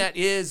 To me, that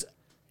is,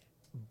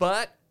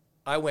 but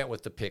I went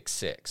with the pick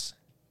six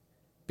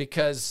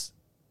because,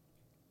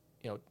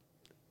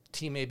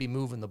 team may be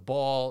moving the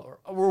ball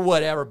or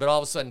whatever, but all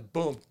of a sudden,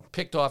 boom,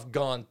 picked off,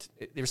 gone.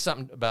 There's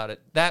something about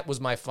it. That was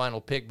my final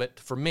pick, but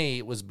for me,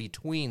 it was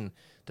between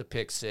the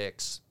pick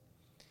six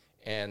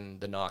and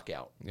the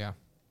knockout. Yeah.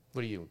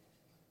 What do you?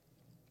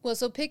 Well,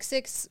 so pick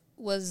six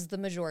was the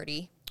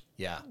majority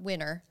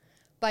winner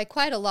by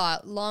quite a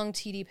lot. Long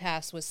TD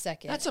pass was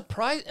second. That's a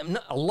prize.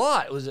 Not a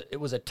lot. It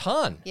was a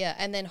ton. Yeah,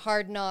 and then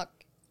hard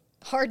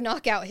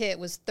knockout hit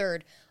was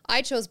third.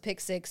 I chose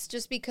pick six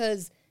just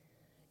because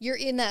you're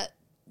in that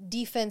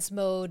defense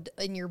mode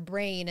in your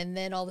brain, and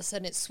then all of a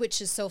sudden it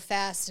switches so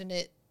fast, and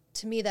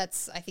to me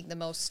that's I think the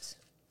most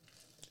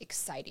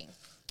exciting.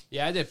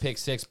 Yeah, I did pick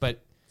six, but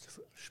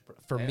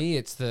for me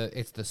it's the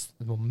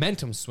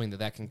momentum swing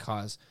that can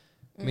cause.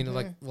 I mean,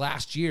 like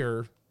last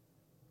year,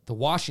 the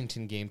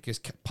Washington game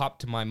just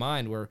popped to my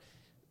mind where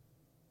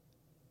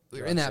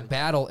we were in that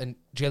battle, and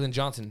Jalen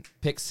Johnson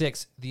pick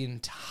six, the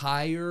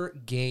entire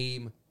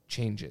game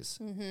changes.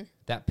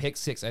 That pick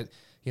six, a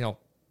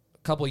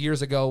couple of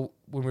years ago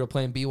when we were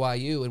playing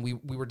BYU and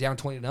we were down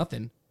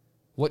 20-0,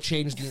 what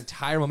changed the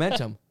entire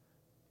momentum?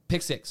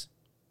 Pick six.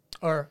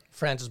 Or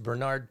Francis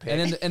Bernard pick.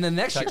 And then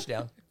next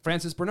touchdown. year,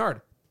 Francis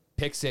Bernard,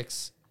 pick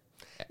six.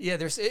 Yeah,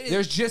 there's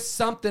just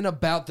something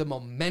about the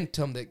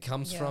momentum that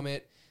comes from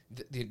it.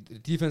 The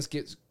defense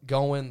gets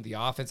going, the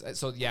offense.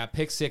 So, yeah,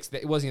 pick six,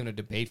 it wasn't even a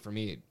debate for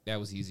me. That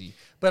was easy.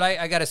 But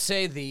I got to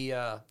say,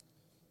 the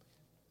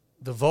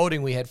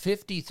voting, we had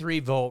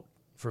 53 vote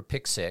for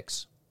pick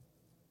six.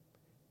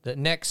 The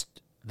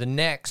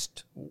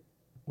next,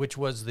 which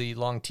was the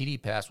long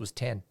TD pass, was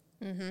 10.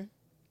 Mm-hmm.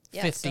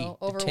 Yeah, 50 so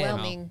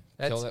overwhelming.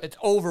 10. It's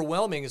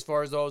overwhelming as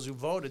far as those who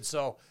voted.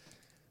 So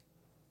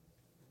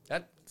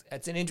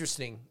that's an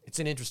interesting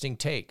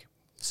take.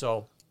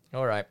 So,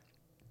 all right.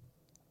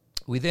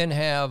 We then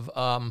have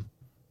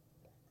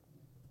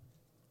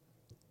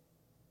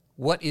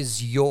what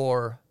is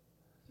your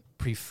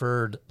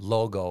preferred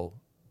logo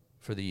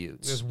for the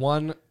Utes? There's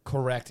one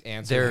correct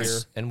answer here.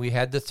 And we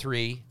had the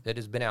three that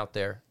has been out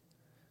there.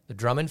 The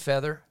drum and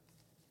feather,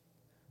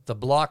 the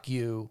block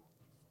U,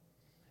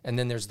 and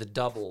then there's the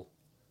double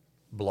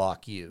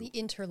block U. The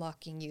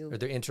interlocking U. Or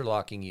the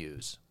interlocking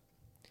U's.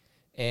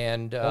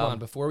 And hold on,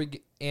 before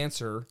we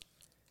answer,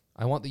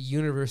 I want the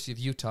University of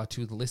Utah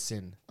to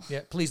listen.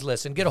 Yeah, please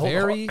listen. Get a hold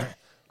of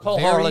Call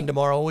Harlan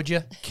tomorrow, would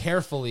you?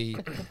 Carefully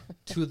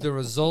to the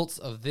results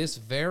of this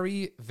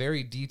very,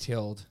 very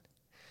detailed.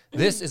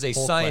 This is a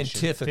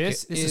scientific.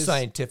 This is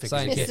scientific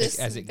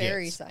as it gets.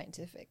 Very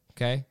scientific.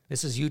 Okay.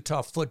 This is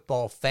Utah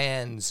football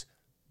fans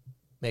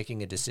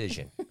making a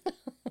decision.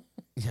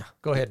 Yeah.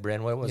 Go ahead,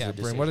 Bren. What was the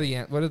decision?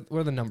 Bren, what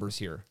are the numbers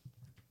here?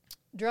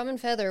 Drum and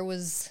feather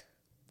was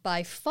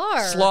by far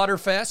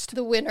Slaughterfest,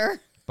 the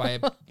winner. By a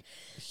I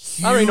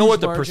don't even know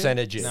what the margin.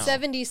 percentage is. No.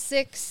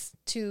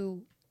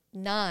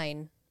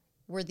 76-9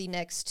 were the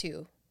next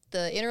two.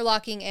 The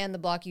interlocking and the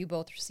block U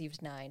both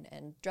received 9,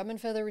 and drum and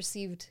feather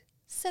received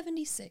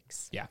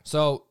 76. Yeah.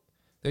 So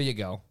there you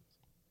go.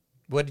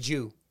 What did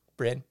you,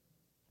 Bryn?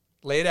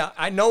 Lay it out.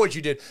 I know what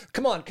you did.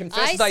 Come on,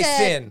 confess thy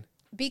sin.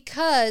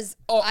 Because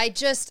I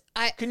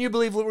Can you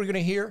believe what we're going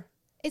to hear?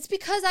 It's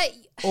because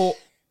Oh,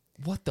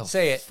 what the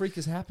Say it. freak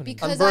is happening?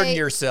 because Unburden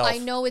yourself. I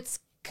know it's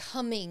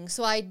coming,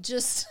 so I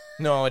just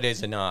No, it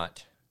is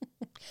not.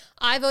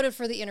 I voted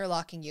for the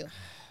interlocking U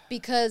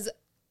because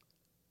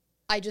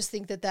I just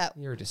think that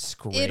You're a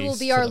disgrace. it will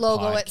be to our the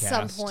logo at podcast.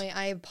 some point.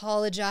 I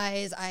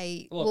apologize.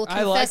 I will Look,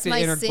 confess I like the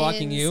my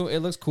interlocking sins. U. It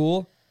looks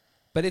cool,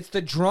 but it's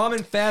the drum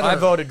and feather. I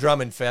voted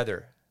drum and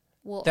feather.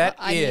 Well,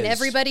 I mean,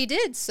 everybody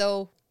did,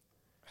 so...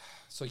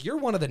 So you're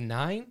one of the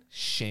 9?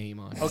 Shame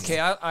on you. Okay,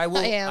 I will.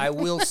 I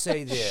will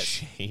say this: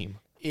 shame.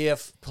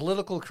 If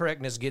political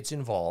correctness gets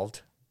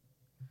involved,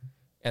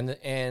 and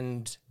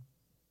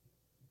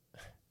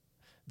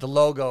the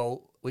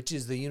logo, which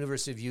is the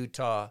University of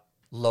Utah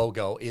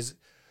logo, is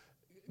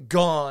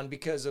gone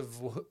because of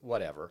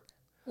whatever.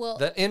 Well,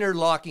 the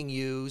interlocking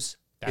U's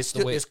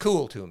is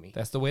cool to me.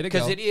 That's the way to go.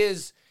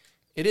 Because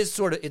it is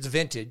sort of, it's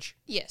vintage.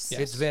 Yes.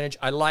 It's vintage.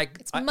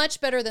 It's much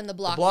better than the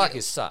block. The block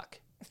is suck.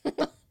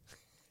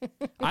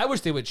 I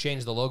wish they would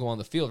change the logo on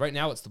the field. Right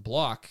now it's the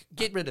block.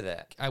 Get rid of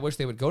that. I wish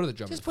they would go to the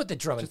drum. Just put the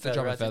drum and feather.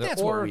 Drum and feather. That's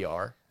what we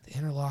are. The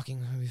interlocking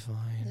would be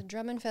fine. The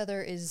drum and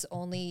feather is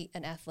only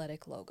an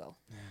athletic logo.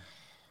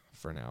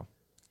 For now.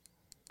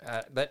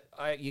 But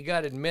you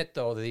got to admit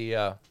though,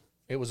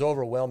 it was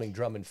overwhelming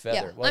drum and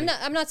feather. Yeah,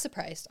 I'm not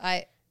surprised.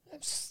 I'm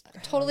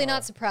totally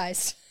not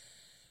surprised.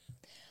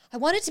 I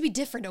want it to be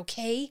different,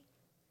 okay?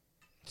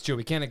 It's true.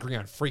 We can't agree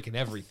on freaking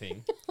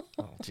everything.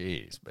 Oh,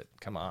 jeez, but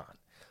come on.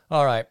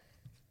 All right.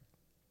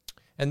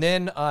 And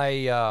then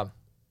the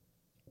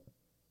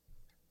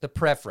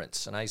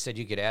preference, and I said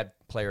you could add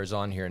players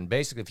on here, and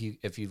basically,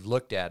 if you've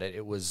looked at it,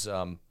 it was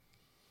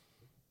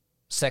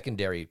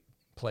secondary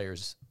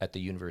players at the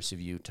University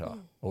of Utah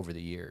over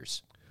the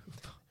years.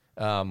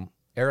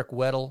 Eric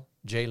Weddle,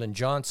 Jalen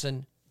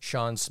Johnson,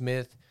 Sean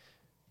Smith,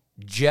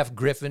 Jeff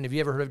Griffin. Have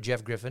you ever heard of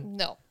Jeff Griffin?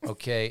 No.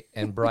 Okay,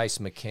 and Bryce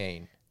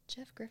McCain.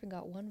 Jeff Griffin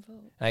got 1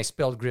 vote. And I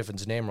spelled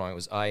Griffin's name wrong. It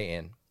was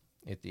I-N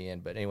at the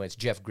end. But anyway, it's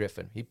Jeff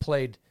Griffin. He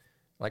played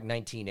like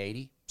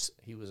 1980.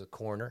 He was a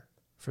corner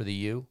for the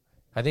U.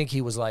 I think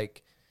he was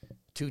like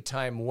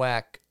 2-time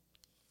WAC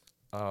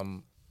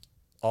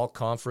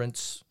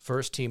all-conference,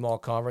 first team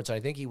all-conference. I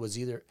think he was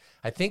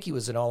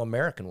an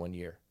All-American one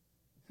year.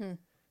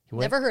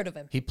 Never heard of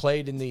him. He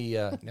played in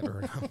the never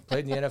heard of him.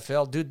 Played in the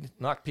NFL. Dude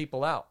knocked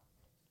people out.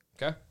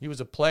 Okay. He was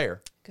a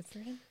player. Good for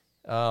him.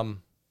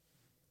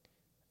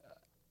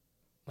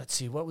 Let's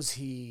see, what was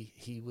he?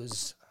 He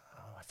was,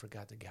 I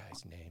forgot the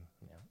guy's name.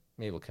 Yeah,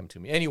 maybe it'll come to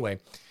me. Anyway,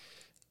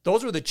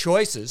 those were the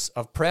choices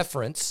of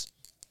preference.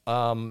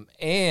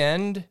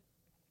 And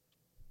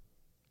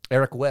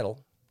Eric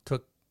Weddle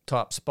took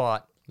top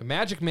spot. The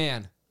Magic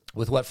Man.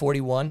 With what,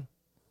 41?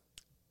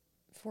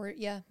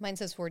 Mine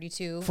says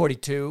 42.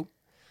 42.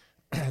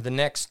 The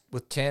next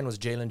with 10 was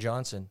Jalen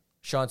Johnson.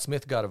 Sean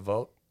Smith got a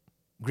vote.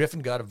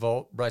 Griffin got a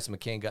vote. Bryce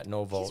McCain got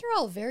no vote. These are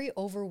all very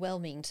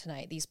overwhelming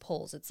tonight, these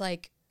polls. It's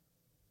like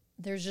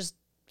there's just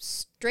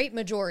straight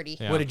majority.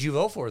 Yeah. What did you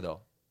vote for,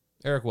 though?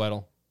 Eric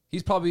Weddle.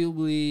 He's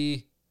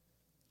probably,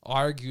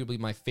 arguably,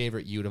 my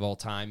favorite Ute of all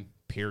time,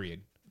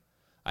 period.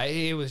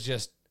 It was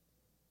just,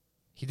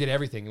 he did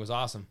everything. It was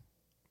awesome.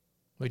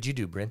 What'd you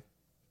do, Bryn?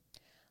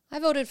 I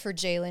voted for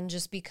Jalen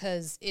just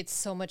because it's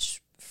so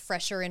much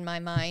fresher in my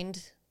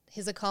mind,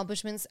 his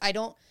accomplishments.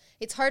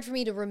 It's hard for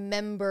me to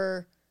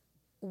remember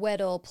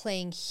Weddle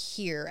playing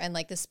here and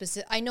like the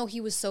specific. I know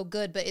he was so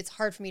good, but it's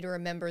hard for me to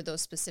remember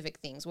those specific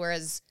things.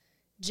 Whereas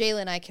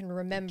Jalen, I can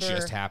remember. It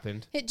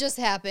just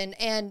happened.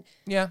 And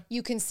yeah,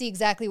 you can see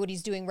exactly what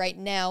he's doing right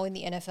now in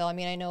the NFL. I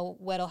mean, I know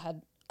Weddle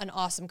had an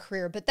awesome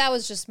career, but that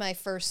was just my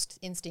first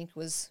instinct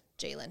was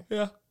Jalen.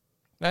 Yeah.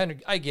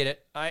 And I get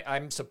it.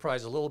 I'm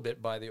surprised a little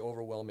bit by the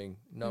overwhelming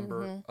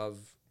number of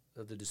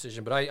the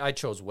decision, but I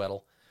chose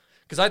Weddle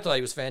because I thought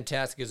he was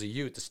fantastic as a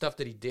Ute. The stuff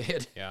that he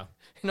did. Yeah.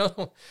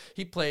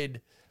 He played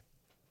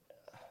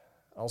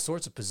all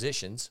sorts of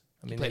positions.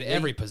 I mean, he played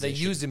every position. They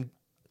used him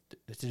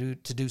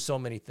to do so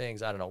many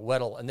things. I don't know,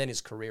 Weddle, and then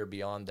his career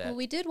beyond that. Well,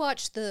 we did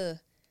watch the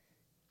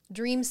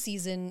Dream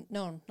season.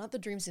 No, not the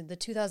Dream season. The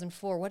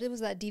 2004. What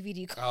was that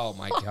DVD called? Oh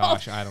my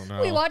gosh, I don't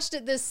know. We watched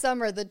it this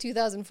summer, the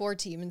 2004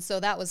 team, and so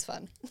that was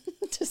fun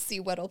to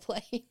see Weddle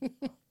play.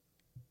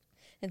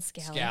 And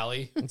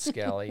Scally.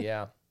 Scally,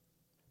 yeah.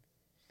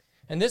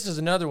 And this is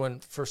another one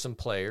for some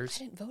players.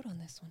 I didn't vote on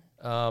this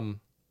one.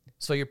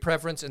 So your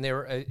preference, and they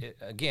were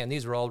again,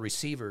 these were all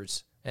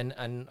receivers, and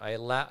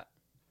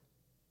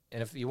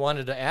if you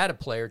wanted to add a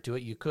player to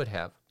it, you could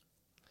have.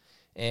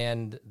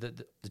 And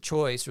the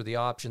choice or the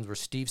options were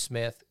Steve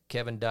Smith,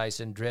 Kevin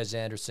Dyson, Drez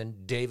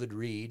Anderson, David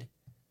Reed.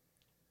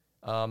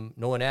 No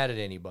one added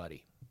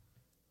anybody.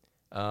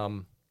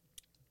 And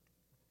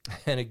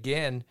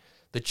again,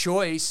 the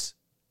choice,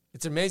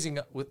 it's amazing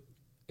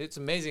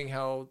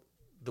how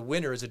the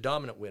winner is a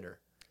dominant winner.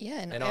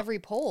 Yeah, in every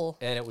poll.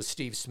 And it was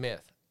Steve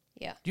Smith.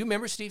 Yeah. Do you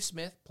remember Steve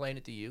Smith playing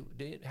at the U?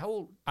 How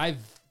old? I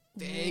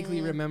vaguely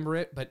remember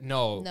it, but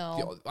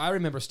no. I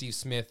remember Steve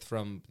Smith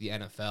from the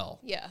NFL.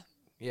 Yeah.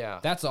 Yeah.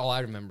 That's all I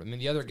remember. I mean,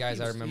 the other guys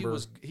I remember.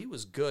 He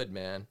was good,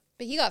 man.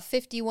 But he got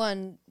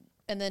 51,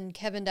 and then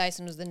Kevin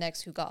Dyson was the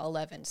next who got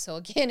 11. So,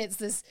 again, it's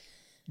this...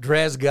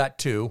 Drez got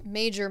 2.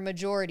 Major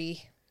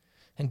majority.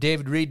 And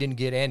David Reed didn't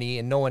get any,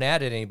 and no one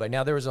added anybody.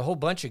 Now, there was a whole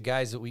bunch of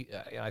guys that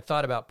I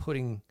thought about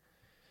putting,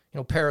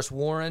 Paris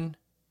Warren.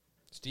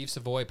 Steve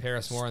Savoy,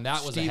 Paris Warren.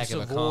 That was a heck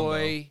of a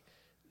combo.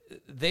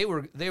 They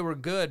were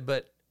good,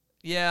 but,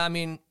 yeah, I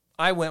mean,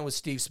 I went with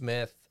Steve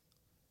Smith.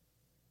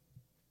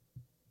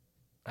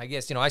 I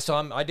guess, I saw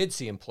him. I did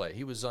see him play.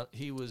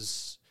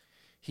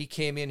 He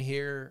came in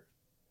here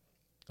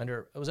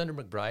under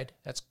McBride.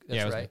 That's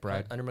it was right.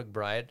 McBride. Under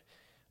McBride.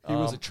 He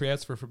was a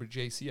transfer from a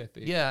JC, I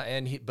think. Yeah,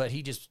 and he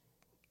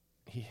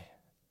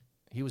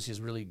was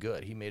just really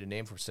good. He made a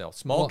name for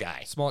himself.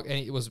 Guy. Small, and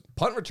it was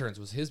punt returns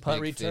was his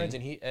punt big returns,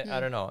 thing. and I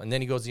don't know. And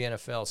then he goes to the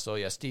NFL. So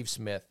yeah, Steve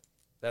Smith.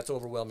 That's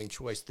overwhelming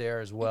choice there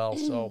as well.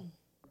 So,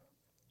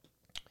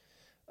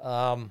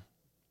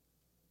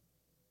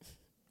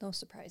 no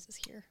surprises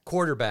here.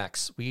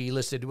 Quarterbacks. We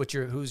listed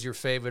who's your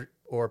favorite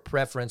or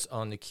preference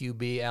on the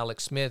QB: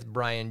 Alex Smith,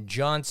 Brian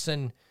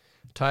Johnson,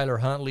 Tyler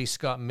Huntley,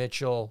 Scott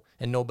Mitchell,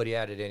 and nobody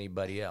added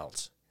anybody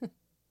else.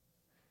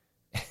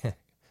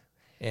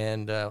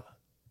 And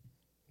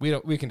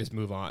we can just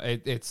move on.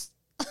 It's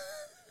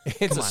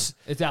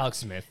Alex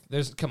Smith.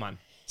 Come on.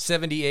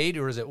 78,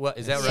 or is it what?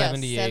 Is that right?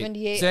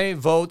 78. 78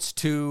 votes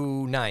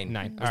to 9.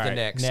 9 was All the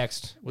right.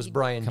 Next was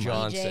Brian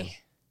Johnson.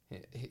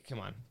 Come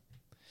on.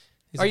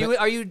 Are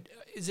you?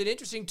 Is it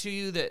interesting to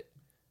you that,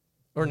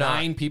 or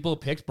 9 people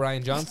picked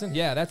Brian Johnson?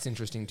 Yeah, that's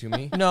interesting to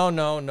me.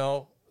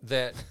 No.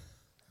 That,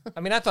 I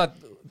mean, I thought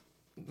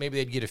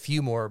maybe they'd get a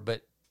few more,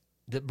 but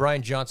that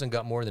Brian Johnson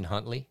got more than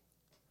Huntley.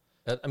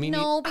 I mean,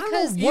 no,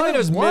 because even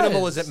as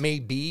minimal as it may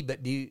be,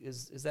 but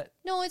is that?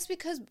 No, it's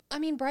because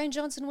Brian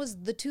Johnson was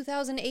the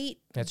 2008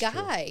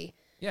 guy. True.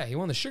 Yeah, he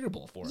won the Sugar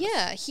Bowl for us.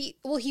 Yeah, he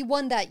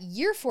won that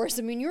year for us.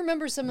 I mean, you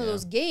remember some of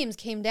those games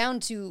came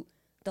down to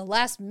the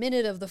last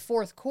minute of the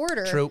fourth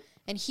quarter. True.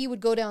 And he would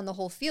go down the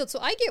whole field. So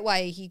I get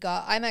why he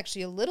got. I'm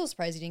actually a little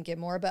surprised he didn't get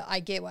more, but I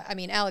get why. I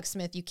mean, Alex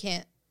Smith, you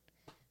can't.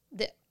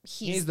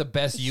 He's the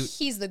best.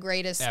 He's the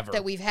greatest ever.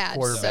 that we've had.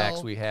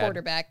 Quarterbacks we had.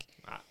 Quarterback.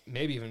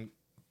 Maybe even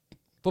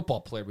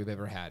football player we've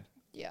ever had.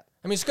 Yeah.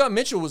 I mean, Scott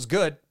Mitchell was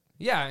good.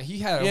 Yeah, he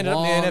had He a ended up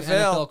long in the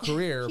NFL. NFL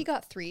career. He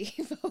got 3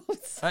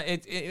 votes.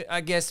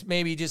 I guess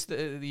maybe just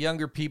the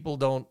younger people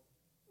don't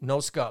know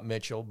Scott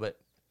Mitchell, but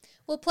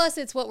Well, plus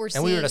it's what we're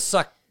seeing. and we were a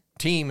suck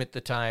team at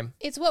the time.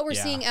 It's what we're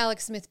seeing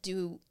Alex Smith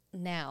do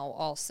now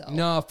also.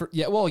 No,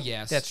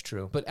 yes. That's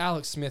true. But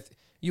Alex Smith,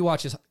 you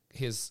watch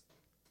his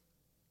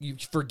you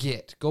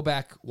forget. Go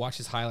back, watch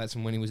his highlights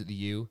from when he was at the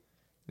U.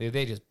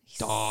 They just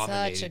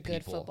dominated such a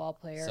good people. football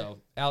player. So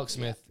Alex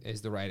Smith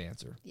is the right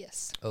answer.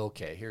 Yes.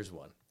 Okay, here's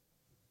one.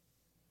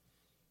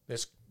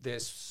 This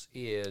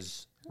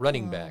is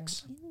running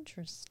backs.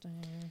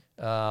 Interesting.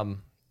 And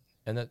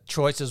the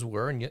choices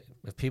were, and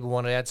if people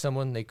want to add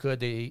someone, they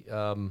could.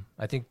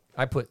 I think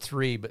I put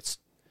 3, but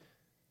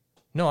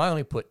no, I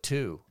only put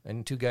 2,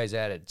 and 2 guys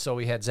added. So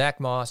we had Zach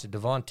Moss,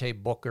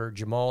 Devontae Booker,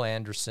 Jamal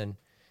Anderson,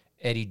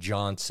 Eddie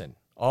Johnson,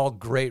 all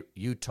great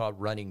Utah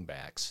running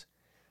backs.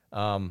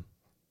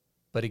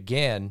 But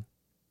again,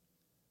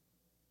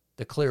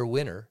 the clear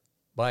winner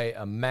by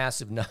a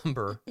massive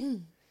number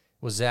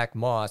was Zach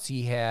Moss.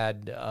 He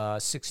had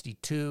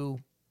 62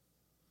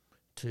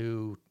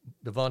 to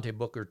Devontae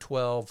Booker,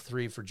 12,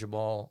 3 for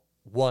Jamal,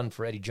 1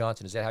 for Eddie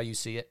Johnson. Is that how you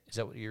see it? Is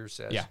that what yours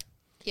says? Yeah.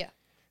 Yeah.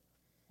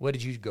 What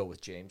did you go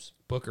with, James?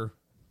 Booker.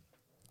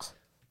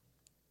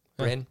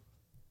 Bryn?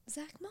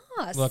 Zach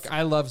Moss. Look,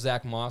 I love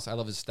Zach Moss. I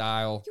love his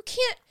style. You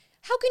can't.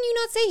 How can you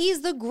not say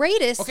he's the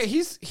greatest? Okay,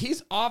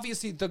 he's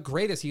obviously the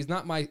greatest. He's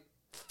not my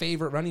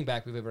favorite running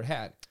back we've ever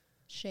had.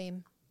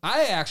 Shame.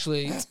 I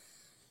actually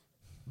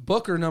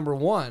Booker number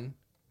 1,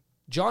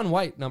 John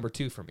White number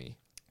 2 for me.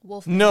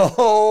 Wolfman. No.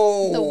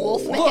 The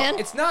Wolfman. Look,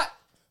 it's not.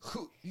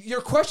 Your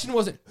question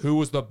wasn't who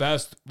was the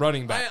best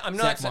running back. I'm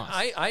not. Zach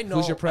Moss. I know.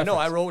 Who's your preference? I know.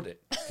 I wrote it.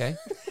 Okay.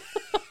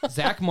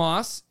 Zach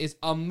Moss is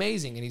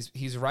amazing, and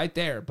he's right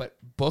there. But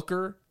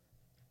Booker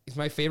is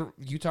my favorite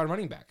Utah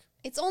running back.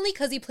 It's only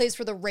because he plays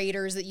for the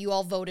Raiders that you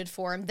all voted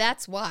for him.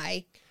 That's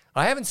why.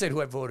 I haven't said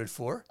who I voted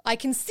for. I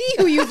can see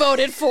who you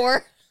voted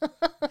for.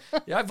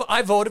 Yeah,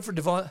 I voted for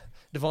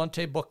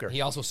Devontae Booker. He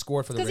also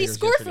scored for the Raiders. Because he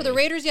scored for the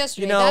Raiders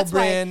yesterday. You know, That's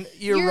Bryn, why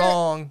you're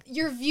wrong.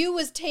 Your view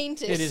was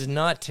tainted. It is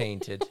not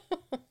tainted.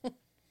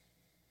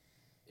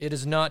 It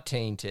is not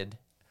tainted.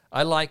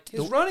 I liked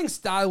His running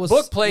style was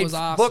was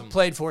awesome. Book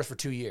played for us for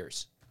 2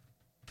 years.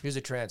 He was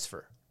a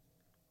transfer.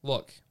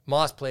 Look,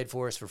 Moss played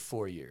for us for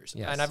 4 years.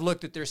 Yes. And I've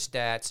looked at their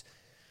stats.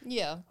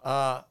 Yeah.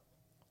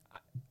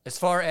 As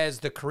far as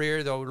the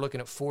career, though, we're looking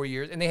at 4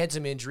 years, and they had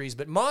some injuries,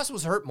 but Moss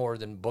was hurt more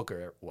than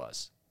Booker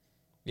was.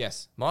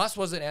 yes. Moss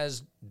wasn't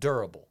as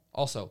durable.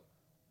 Also,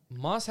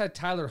 Moss had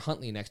Tyler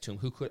Huntley next to him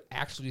who could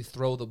actually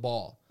throw the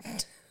ball.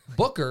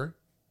 Booker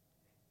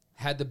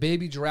had the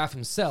baby giraffe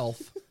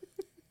himself,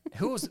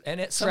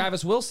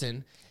 Travis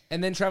Wilson,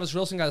 and then Travis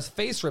Wilson got his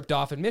face ripped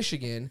off in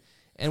Michigan,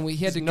 and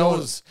his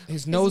nose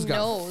got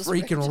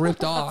freaking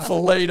ripped off.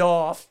 Filleted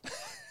off.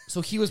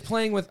 So he was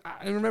playing with,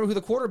 I don't remember who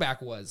the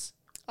quarterback was.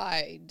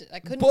 I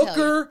couldn't tell you.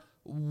 Booker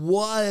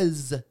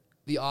was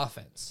the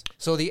offense.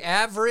 So the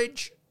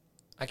average,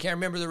 I can't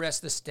remember the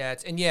rest of the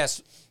stats, and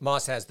yes,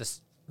 Moss has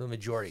the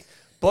majority.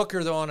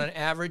 Booker, though, on an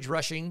average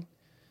rushing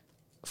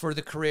for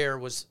the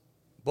career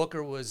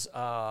Booker was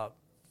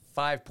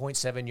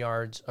 5.7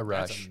 yards a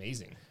rush. That's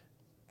amazing.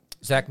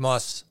 Zach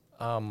Moss,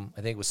 I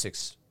think was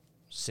 6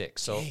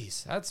 6. So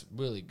Jeez, that's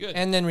really good.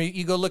 and then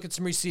you go look at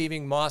some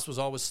receiving. Moss was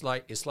always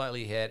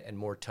slightly ahead and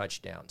more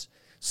touchdowns.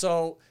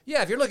 So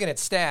yeah, if you're looking at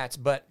stats,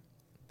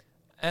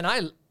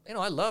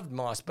 I loved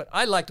Moss, but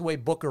I liked the way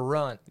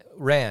Booker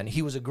ran.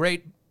 He was a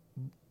great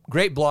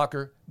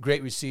blocker,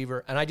 great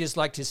receiver, and I just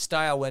liked his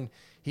style when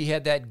he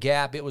had that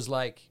gap. It was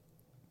like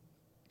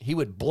he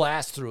would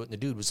blast through it, and the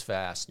dude was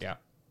fast. Yeah.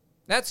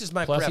 That's just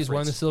my Plus, preference. he's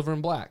wearing the silver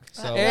and black.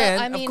 So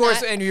And, of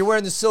course, and you're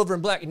wearing the silver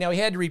and black. Now, he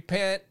had to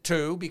repent,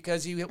 too,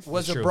 because he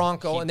was a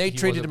Bronco, and they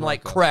treated him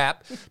like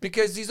crap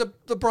because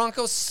the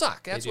Broncos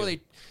suck. That's why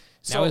they...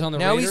 So now he's on the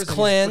now Raiders he's and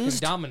cleansed. he's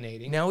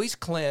dominating. Now he's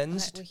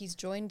cleansed. Well, he's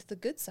joined the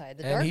good side,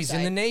 the and dark he's side.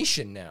 in the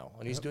nation now,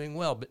 and he's doing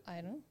well. But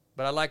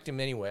I liked him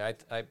anyway.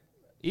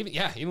 Even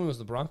when it was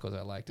the Broncos,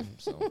 I liked him.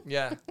 So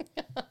yeah.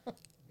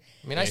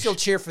 I mean, I still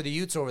cheer for the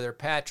Utes over there,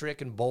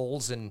 Patrick and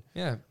Bowles, and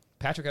yeah,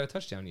 Patrick got a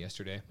touchdown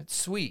yesterday. It's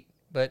sweet.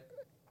 But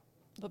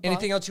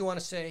anything else you want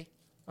to say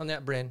on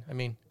that, Bryn? I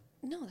mean,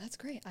 no, that's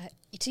great.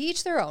 To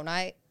each their own.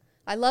 I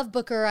love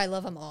Booker. I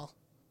love them all.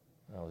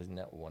 Oh, isn't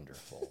that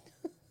wonderful?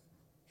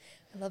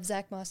 I love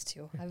Zach Moss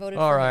too. I voted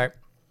all for right.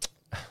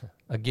 him.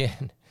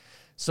 Again,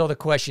 so the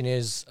question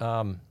is,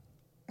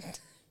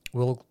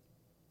 will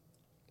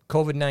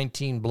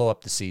COVID-19 blow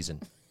up the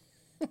season?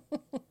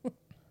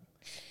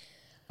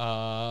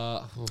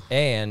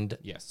 And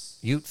yes,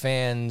 Ute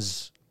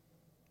fans,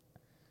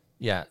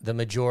 yeah, the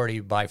majority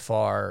by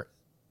far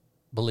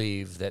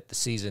believe that the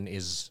season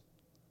it's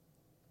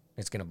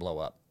going to blow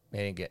up. It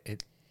ain't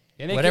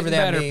whatever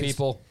that better, means.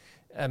 People.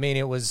 I mean,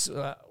 it was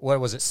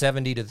what was it,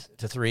 70 to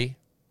 3?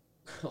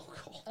 Oh,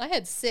 God. I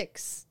had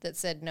 6 that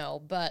said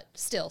no, but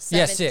still,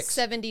 6.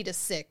 70 to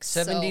 6.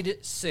 70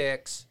 to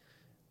 6.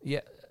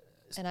 Yeah.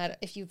 And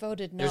if you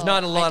voted no, there's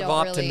not a lot of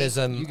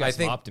optimism. You got I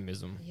think some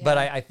optimism, yeah. But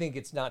I think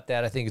it's not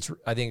that. I think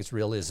it's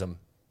realism.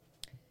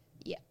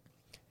 Yeah,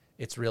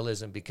 it's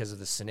realism because of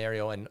the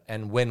scenario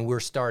and when we're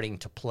starting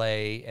to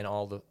play and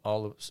all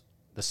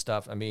the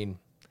stuff. I mean,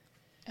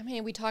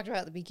 we talked about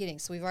it at the beginning.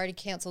 So we've already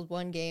canceled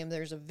one game.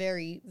 There's a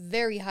very,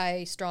 very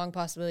high, strong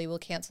possibility we'll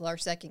cancel our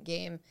second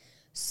game.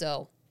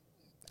 So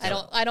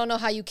I don't know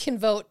how you can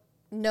vote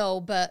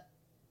no,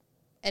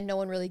 and no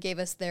one really gave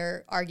us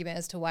their argument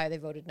as to why they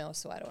voted no,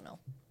 so I don't know.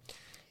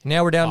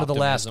 Now we're down to the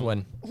last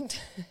one.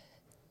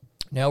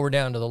 Now we're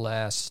down to the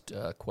last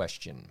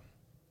question.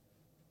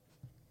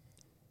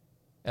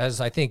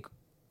 As I think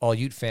all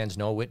Ute fans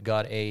know, Whit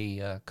got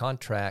a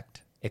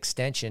contract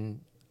extension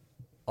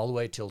all the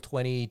way till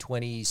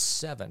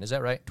 2027. Is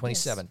that right?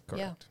 27, yes.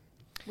 correct.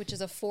 Yeah, which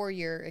is a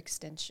 4-year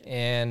extension.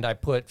 And I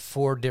put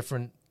 4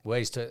 different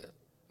ways to,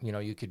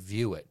 you could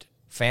view it.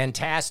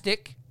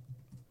 Fantastic.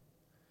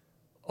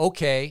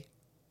 Okay.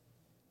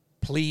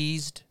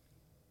 Pleased.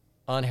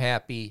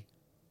 Unhappy.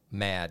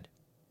 Mad.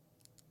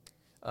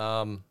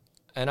 And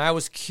I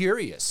was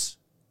curious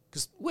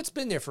because Whit's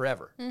been there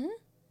forever. Mm-hmm.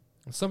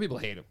 Some people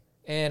hate him.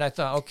 And I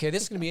thought, okay,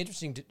 this is going to be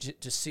interesting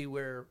to see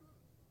where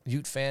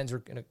Ute fans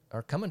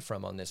are coming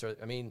from on this.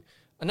 I mean,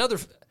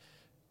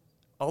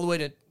 all the way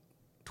to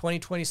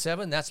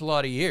 2027, that's a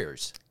lot of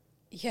years.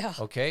 Yeah.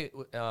 Okay.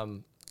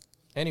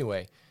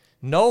 Anyway,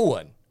 no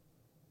one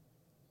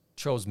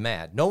chose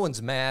mad. No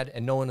one's mad,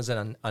 and no one is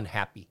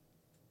unhappy.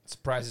 It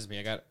surprises me.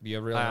 I got to be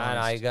real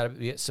honest. I got to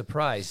be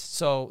surprised.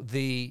 So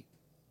it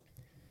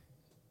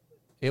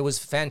was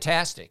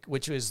fantastic,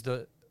 which was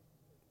the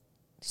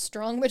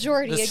strong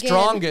majority the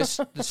again.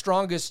 the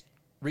strongest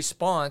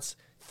response.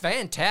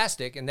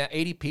 Fantastic, and that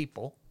 80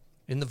 people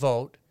in the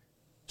vote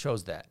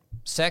chose that.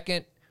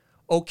 Second,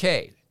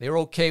 okay, they were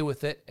okay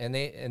with it,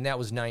 and that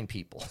was 9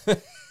 people.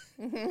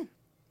 Mm-hmm.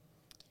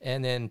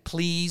 And then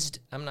pleased,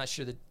 I'm not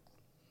sure that,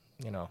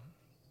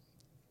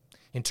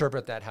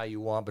 interpret that how you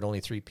want, but only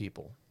 3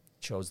 people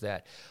chose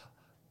that.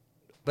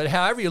 But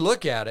however you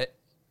look at it,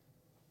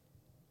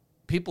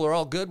 people are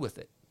all good with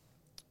it.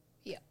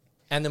 Yeah.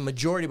 And the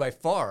majority by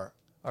far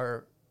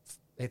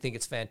they think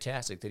it's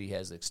fantastic that he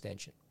has the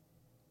extension.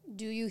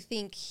 Do you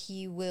think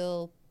he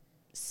will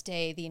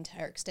stay the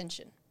entire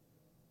extension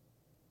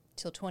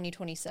till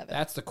 2027?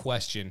 That's the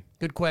question.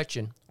 Good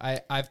question.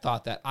 I've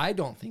thought that. I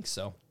don't think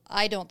so.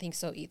 I don't think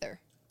so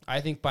either.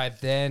 I think by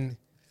then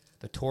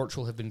the torch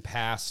will have been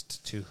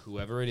passed to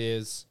whoever it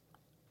is.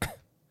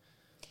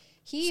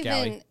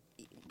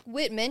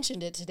 Whit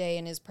mentioned it today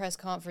in his press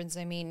conference.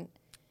 I mean,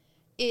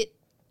 it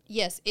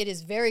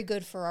is very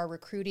good for our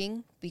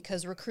recruiting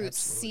because recruits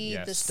see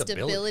the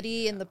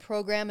stability in the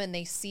program and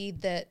they see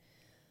that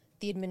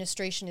the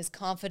administration is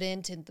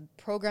confident in the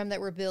program that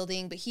we're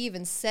building. But he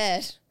even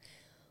said,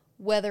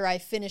 whether I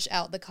finish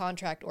out the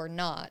contract or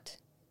not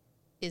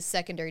is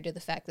secondary to the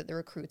fact that the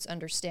recruits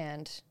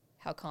understand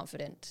how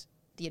confident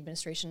the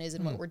administration is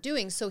in what we're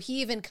doing. So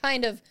he even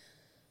kind of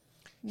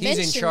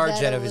mentioned in charge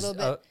that of a little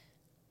bit.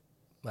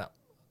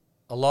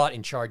 A lot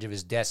in charge of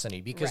his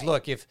destiny. Because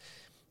look, if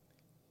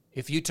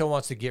Utah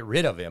wants to get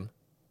rid of him,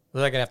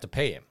 they're going to have to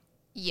pay him.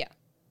 Yeah.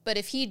 But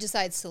if he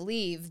decides to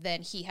leave,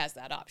 then he has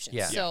that option.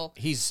 Yeah. So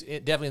he's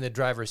definitely in the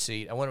driver's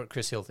seat. I wonder what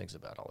Chris Hill thinks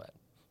about all that.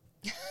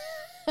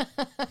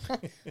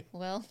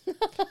 Well,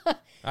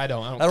 I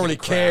don't really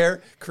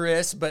care,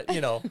 Chris, but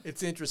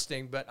it's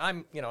interesting. But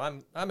I'm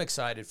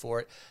excited for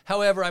it.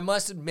 However, I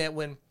must admit,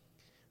 when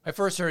I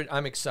first heard it,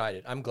 I'm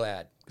excited. I'm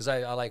glad because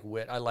I like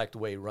Whit. I like the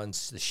way he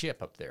runs the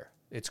ship up there.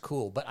 It's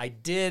cool. But I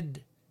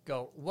did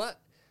go, what?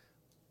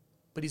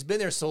 But he's been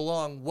there so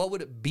long. What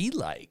would it be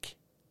like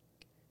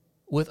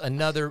with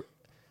another,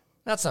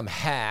 not some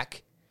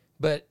hack,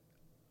 but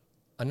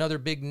another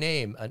big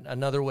name,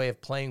 another way of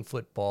playing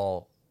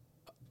football?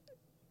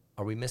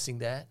 Are we missing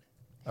that?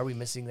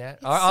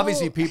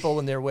 Obviously, people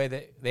in their way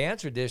they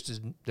answered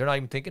this, they're not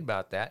even thinking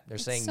about that. They're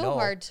saying no. It's so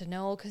hard to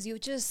know because you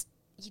just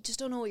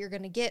don't know what you're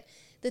going to get.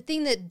 The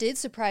thing that did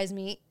surprise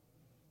me,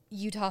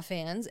 Utah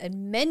fans,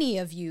 and many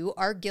of you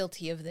are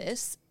guilty of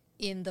this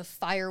in the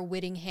Fire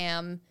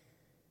Whittingham,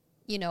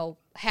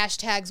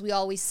 hashtags we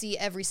always see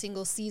every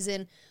single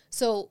season.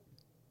 So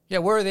yeah,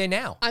 where are they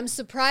now? I'm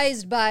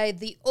surprised by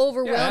the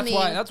overwhelming.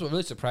 Yeah, that's what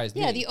really surprised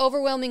me. Yeah, the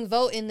overwhelming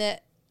vote in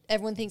that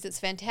everyone thinks it's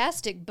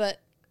fantastic,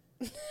 but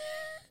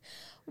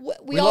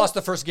we lost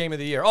the first game of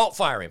the year. Oh,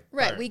 fire him!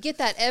 Right, fire we him. get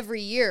that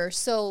every year.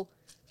 So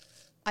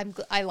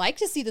I like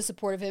to see the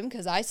support of him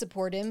because I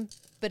support him,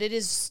 but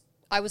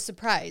I was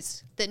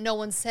surprised that no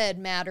one said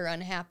mad or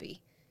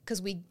unhappy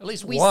because we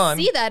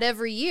see that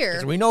every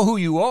year. We know who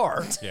you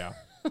are. Yeah.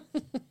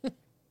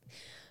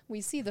 We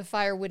see the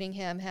Fire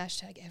Whittingham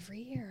hashtag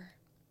every year.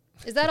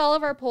 Is that all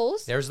of our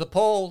polls? There's the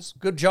polls.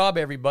 Good job,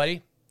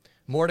 everybody.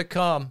 More to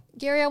come.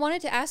 Gary, I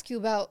wanted to ask you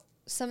about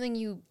something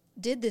you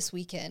did this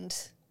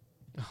weekend.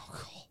 Oh,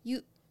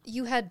 God.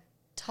 You had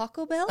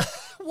Taco Bell?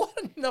 What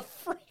in the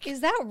freak?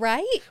 Is that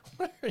right?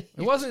 It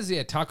wasn't as he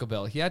had Taco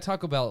Bell. He had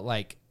Taco Bell at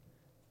like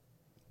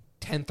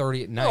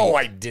 10:30 at night. Oh,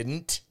 I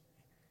didn't.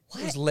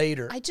 It was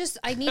later.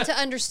 I need to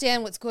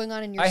understand what's going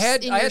on in your I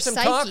had some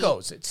psyche.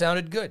 tacos. It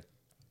sounded good.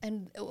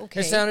 And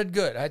okay. It sounded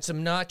good. I had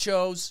some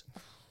nachos,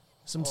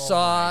 some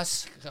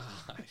sauce,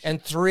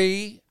 and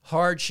 3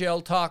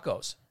 hard-shell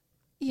tacos.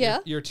 Yeah.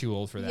 You're too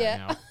old for that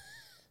now.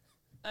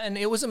 And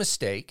it was a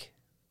mistake.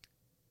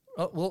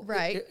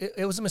 Right.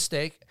 It was a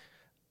mistake.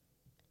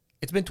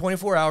 It's been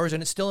 24 hours,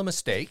 and it's still a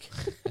mistake.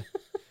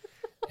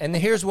 And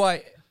here's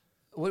why.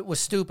 What was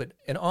stupid.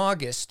 In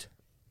August,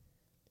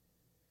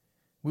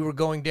 we were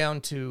going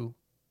down to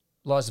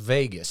Las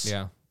Vegas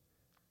to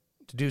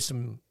do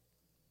some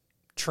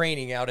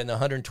training out in the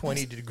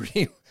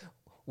 120-degree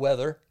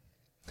weather.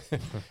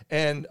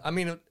 And,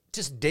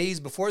 just days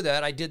before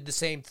that, I did the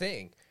same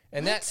thing.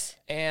 And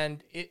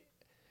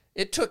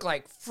it took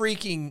like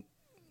freaking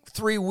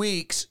 3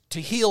 weeks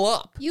to heal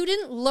up. You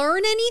didn't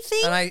learn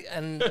anything?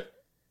 And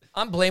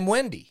I'm blaming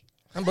Wendy.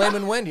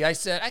 I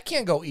said, I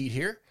can't go eat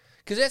here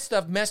because that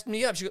stuff messed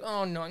me up. She goes,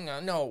 oh, no,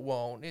 it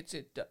won't.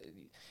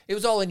 It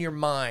was all in your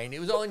mind. It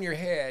was all in your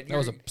head. That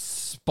was a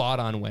spot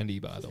on Wendy,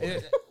 by the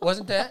way.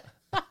 Wasn't that?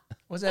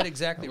 Was that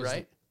exactly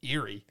right?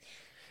 Eerie.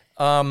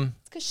 It's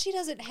because she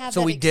doesn't have so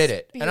that we did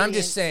it. experience. And I'm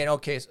just saying,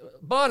 okay, so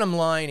bottom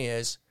line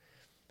is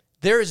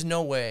there is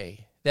no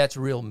way that's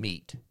real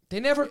meat. They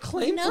never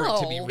claimed for it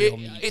to be real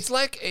meat. It's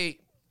like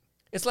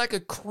a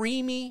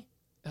creamy.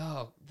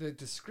 Oh, the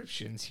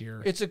descriptions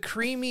here. It's a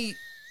creamy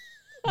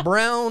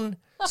brown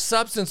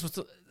substance with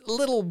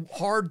little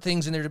hard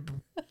things in there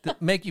to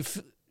make you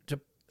to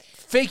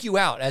fake you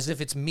out as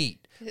if it's meat.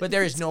 But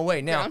there is no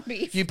way. Now,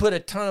 you put a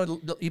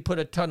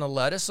ton of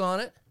lettuce on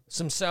it,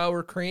 some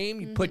sour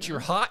cream. You put your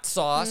hot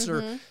sauce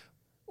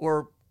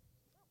or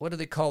what do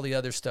they call the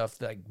other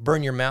stuff? Like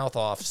burn your mouth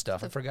off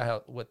stuff. I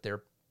forgot what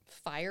they're.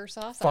 Fire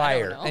sauce?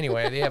 Fire. I don't know.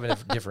 Anyway, they have a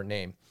different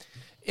name.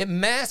 It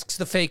masks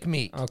the fake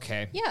meat.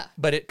 Okay. Yeah.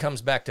 But it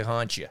comes back to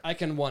haunt you. I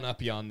can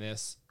one-up you on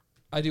this.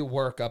 I do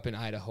work up in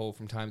Idaho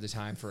from time to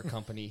time for a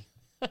company.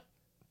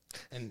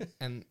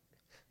 and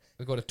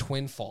we go to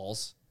Twin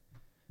Falls.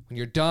 When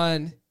you're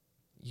done,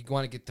 you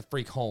want to get the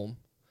freak home.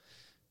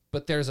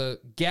 But there's a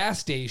gas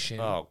station.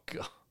 Oh,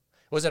 God.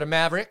 Was it a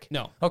Maverick?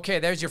 No. Okay,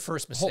 there's your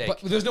first mistake.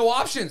 But there's no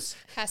options.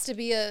 Has to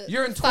be a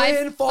You're in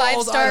Twin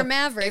Falls. 5-star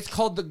Maverick. It's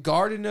called the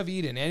Garden of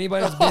Eden.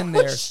 Anybody that's been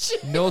there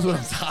knows what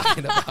I'm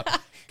talking about.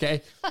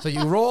 Okay? So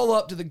you roll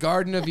up to the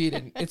Garden of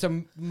Eden. It's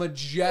a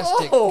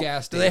majestic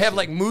gas station. Do they have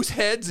like moose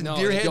heads and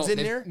deer heads in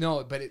there?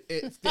 No, but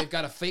they've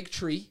got a fake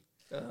tree.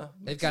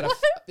 They've got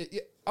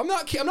I'm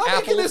not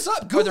making this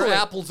up. Google Are there it.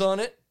 apples on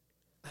it?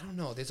 I don't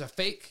know. There's a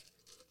fake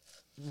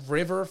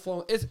river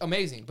flowing. It's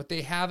amazing. But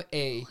they have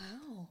a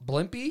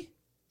Blimpie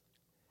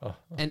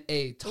and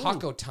a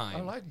Taco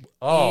Time.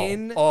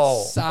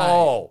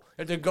 Inside.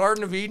 At the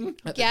Garden of Eden?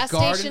 Gas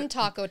station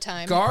Taco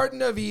Time.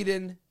 Garden of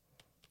Eden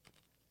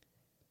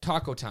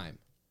Taco Time.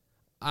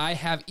 I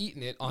have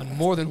eaten it on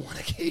more than one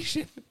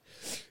occasion.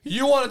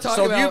 You want to talk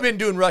about... So you've been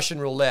doing Russian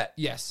roulette.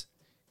 Yes.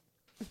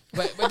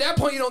 But at that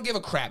point, you don't give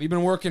a crap. You've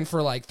been working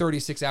for like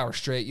 36 hours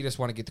straight. You just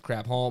want to get the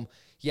crap home.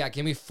 Yeah,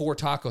 give me 4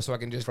 tacos so I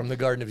can just... From the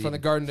Garden of Eden. From the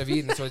Garden of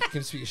Eden, so it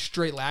can just be a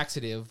straight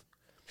laxative.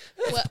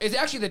 It's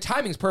actually, the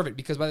timing's perfect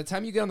because by the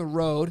time you get on the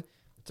road,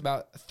 it's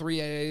about a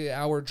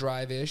 3-hour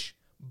drive-ish.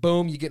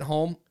 Boom, you get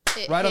home,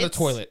 on the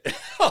toilet.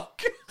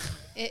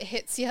 It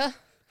hits you.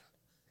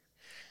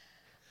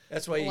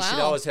 That's why you should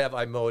always have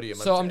Imodium.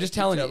 So I'm just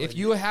telling you, if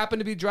you happen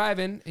to be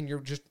driving and you're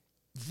just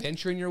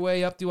venturing your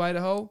way up to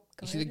Idaho,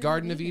 you see the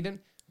Garden of Eden,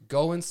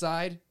 go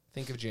inside,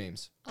 think of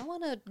James. I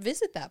want to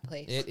visit that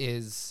place. It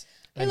is.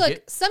 Hey,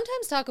 look,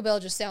 sometimes Taco Bell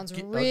just sounds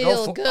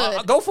real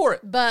good. Go for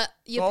it. But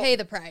you pay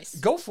the price.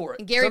 Go for it.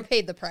 And Gary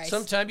paid the price.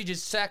 Sometimes you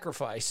just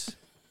sacrifice.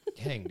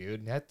 Dang,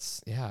 dude.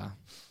 That's, yeah.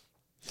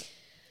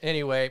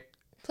 Anyway.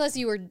 Plus,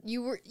 you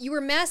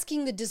were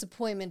masking the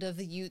disappointment of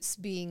the Utes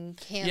being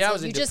canceled. Yeah, I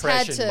was in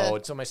depression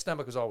mode, so my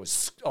stomach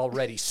was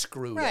already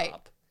screwed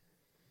up.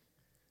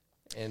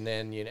 And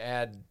then you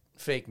add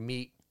fake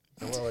meat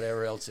or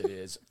whatever else it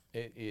is.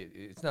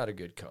 It's not a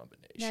good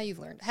combination. Now you've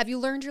learned. Have you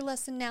learned your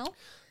lesson now?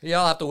 Yeah,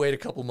 I'll have to wait a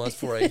couple months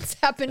before it's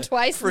happened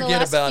twice. Forget in the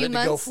last about few it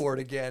months. to go for it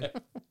again.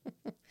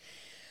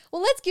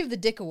 Well, let's give the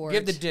Dick Award.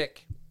 Give the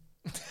Dick.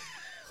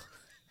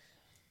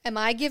 Am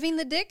I giving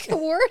the Dick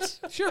Award?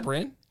 Sure,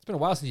 Bryn. It's been a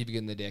while since you've been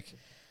getting the Dick.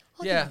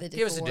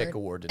 Give us a Dick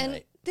Award tonight.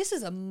 And this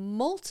is a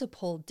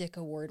multiple Dick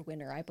Award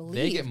winner, I believe.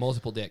 They get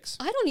multiple dicks.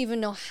 I don't even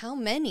know how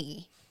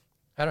many.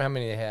 I don't know how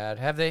many they had.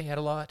 Have they had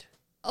a lot?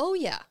 Oh,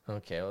 yeah.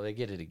 Okay, well, they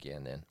get it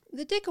again then.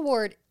 The Dick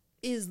Award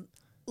is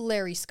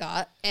Larry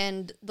Scott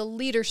and the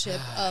leadership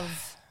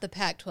of the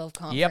Pac-12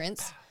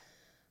 Conference. Yep.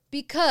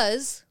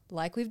 Because,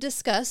 like we've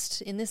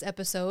discussed in this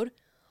episode,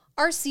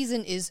 our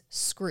season is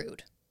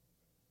screwed.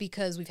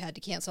 Because we've had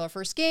to cancel our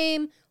first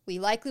game, we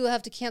likely will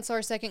have to cancel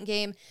our second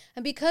game,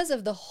 and because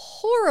of the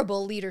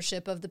horrible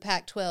leadership of the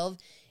Pac-12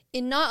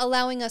 in not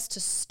allowing us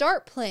to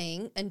start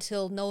playing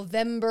until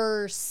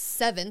November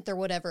 7th or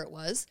whatever it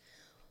was,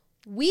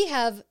 we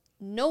have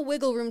no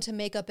wiggle room to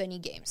make up any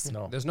games.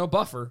 No. There's no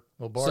buffer.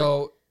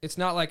 So it's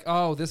not like,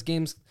 oh, this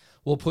game's,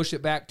 we'll push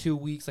it back 2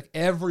 weeks. Like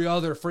every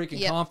other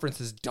freaking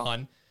conference is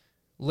done.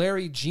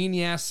 Larry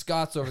Genius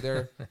Scott's over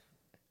there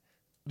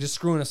just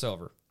screwing us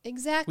over.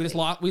 Exactly.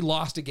 We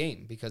lost a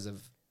game because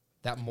of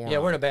that moron. Yeah,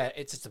 we're in a bad.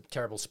 It's just a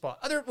terrible spot.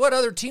 What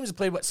other teams have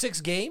played?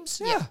 6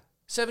 games? Yeah,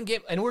 7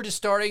 games, and we're just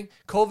starting.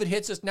 COVID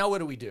hits us. Now what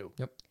do we do?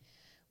 Yep.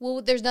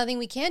 Well, there's nothing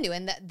we can do,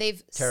 and that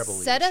they've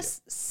set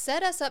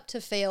us up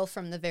to fail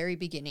from the very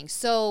beginning.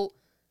 So,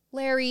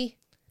 Larry,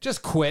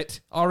 just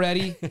quit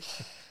already,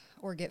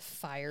 or get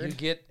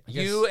fired.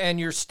 You and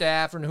your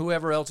staff and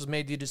whoever else has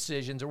made the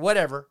decisions or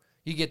whatever.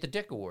 You get the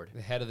Dick Award.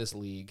 The head of this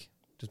league,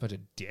 just a bunch of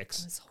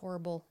dicks. It's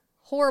horrible.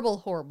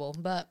 Horrible,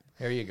 but...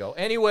 There you go.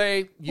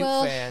 Anyway,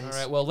 fans. All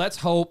right, well, let's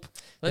hope.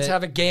 Let's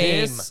have a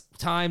game. This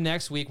time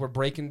next week, we're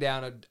breaking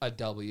down a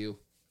W.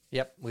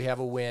 Yep, we have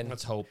a win.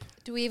 Let's hope.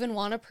 Do we even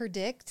want to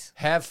predict?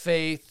 Have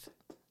faith.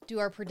 Do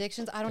our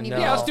predictions? I don't No. even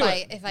know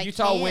if I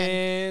Utah can.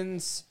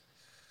 wins.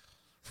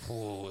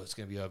 Oh, it's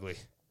going to be ugly.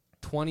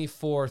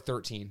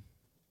 24-13.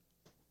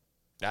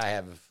 I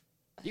have...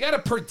 You got to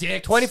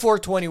predict.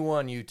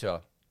 24-21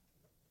 Utah.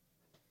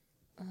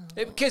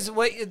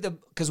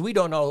 Because we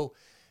don't know...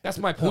 That's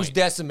my point. Who's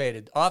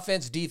decimated?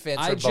 Offense,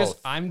 defense, or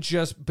both? I'm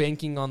just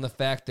banking on the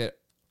fact that...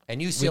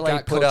 And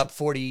UCLA put up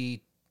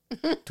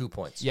 42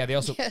 points. Yeah, they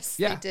also... Yes,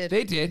 yeah,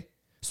 they did.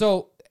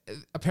 So,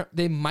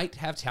 they might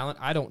have talent.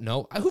 I don't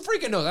know. Who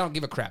freaking knows? I don't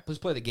give a crap. Let's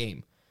play the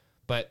game.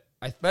 But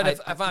if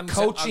I'm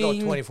coaching... I'll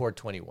go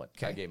 24-21.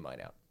 Okay. I gave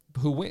mine out.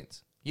 Who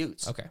wins?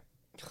 Utes. Okay.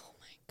 Oh,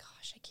 my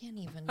gosh. I can't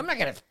even... I'm not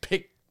going to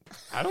pick...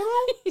 I don't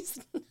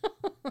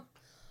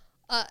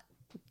know.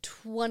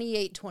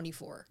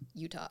 28-24,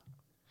 Utah.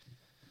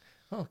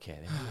 Okay,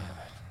 then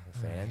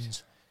we have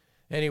fans.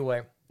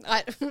 Anyway.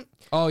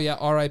 Oh, yeah,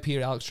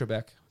 R.I.P. Alex Trebek.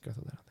 Gotta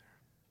throw that out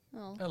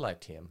there. Oh. I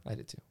liked him. I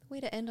did too. Way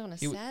to end on a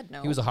sad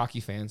note. He was a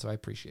hockey fan, so I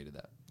appreciated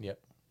that. Yep.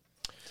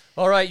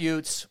 All right,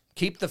 Utes.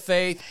 Keep the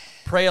faith.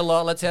 Pray a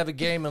lot. Let's have a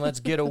game, and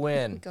let's get a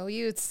win. Go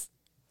Utes.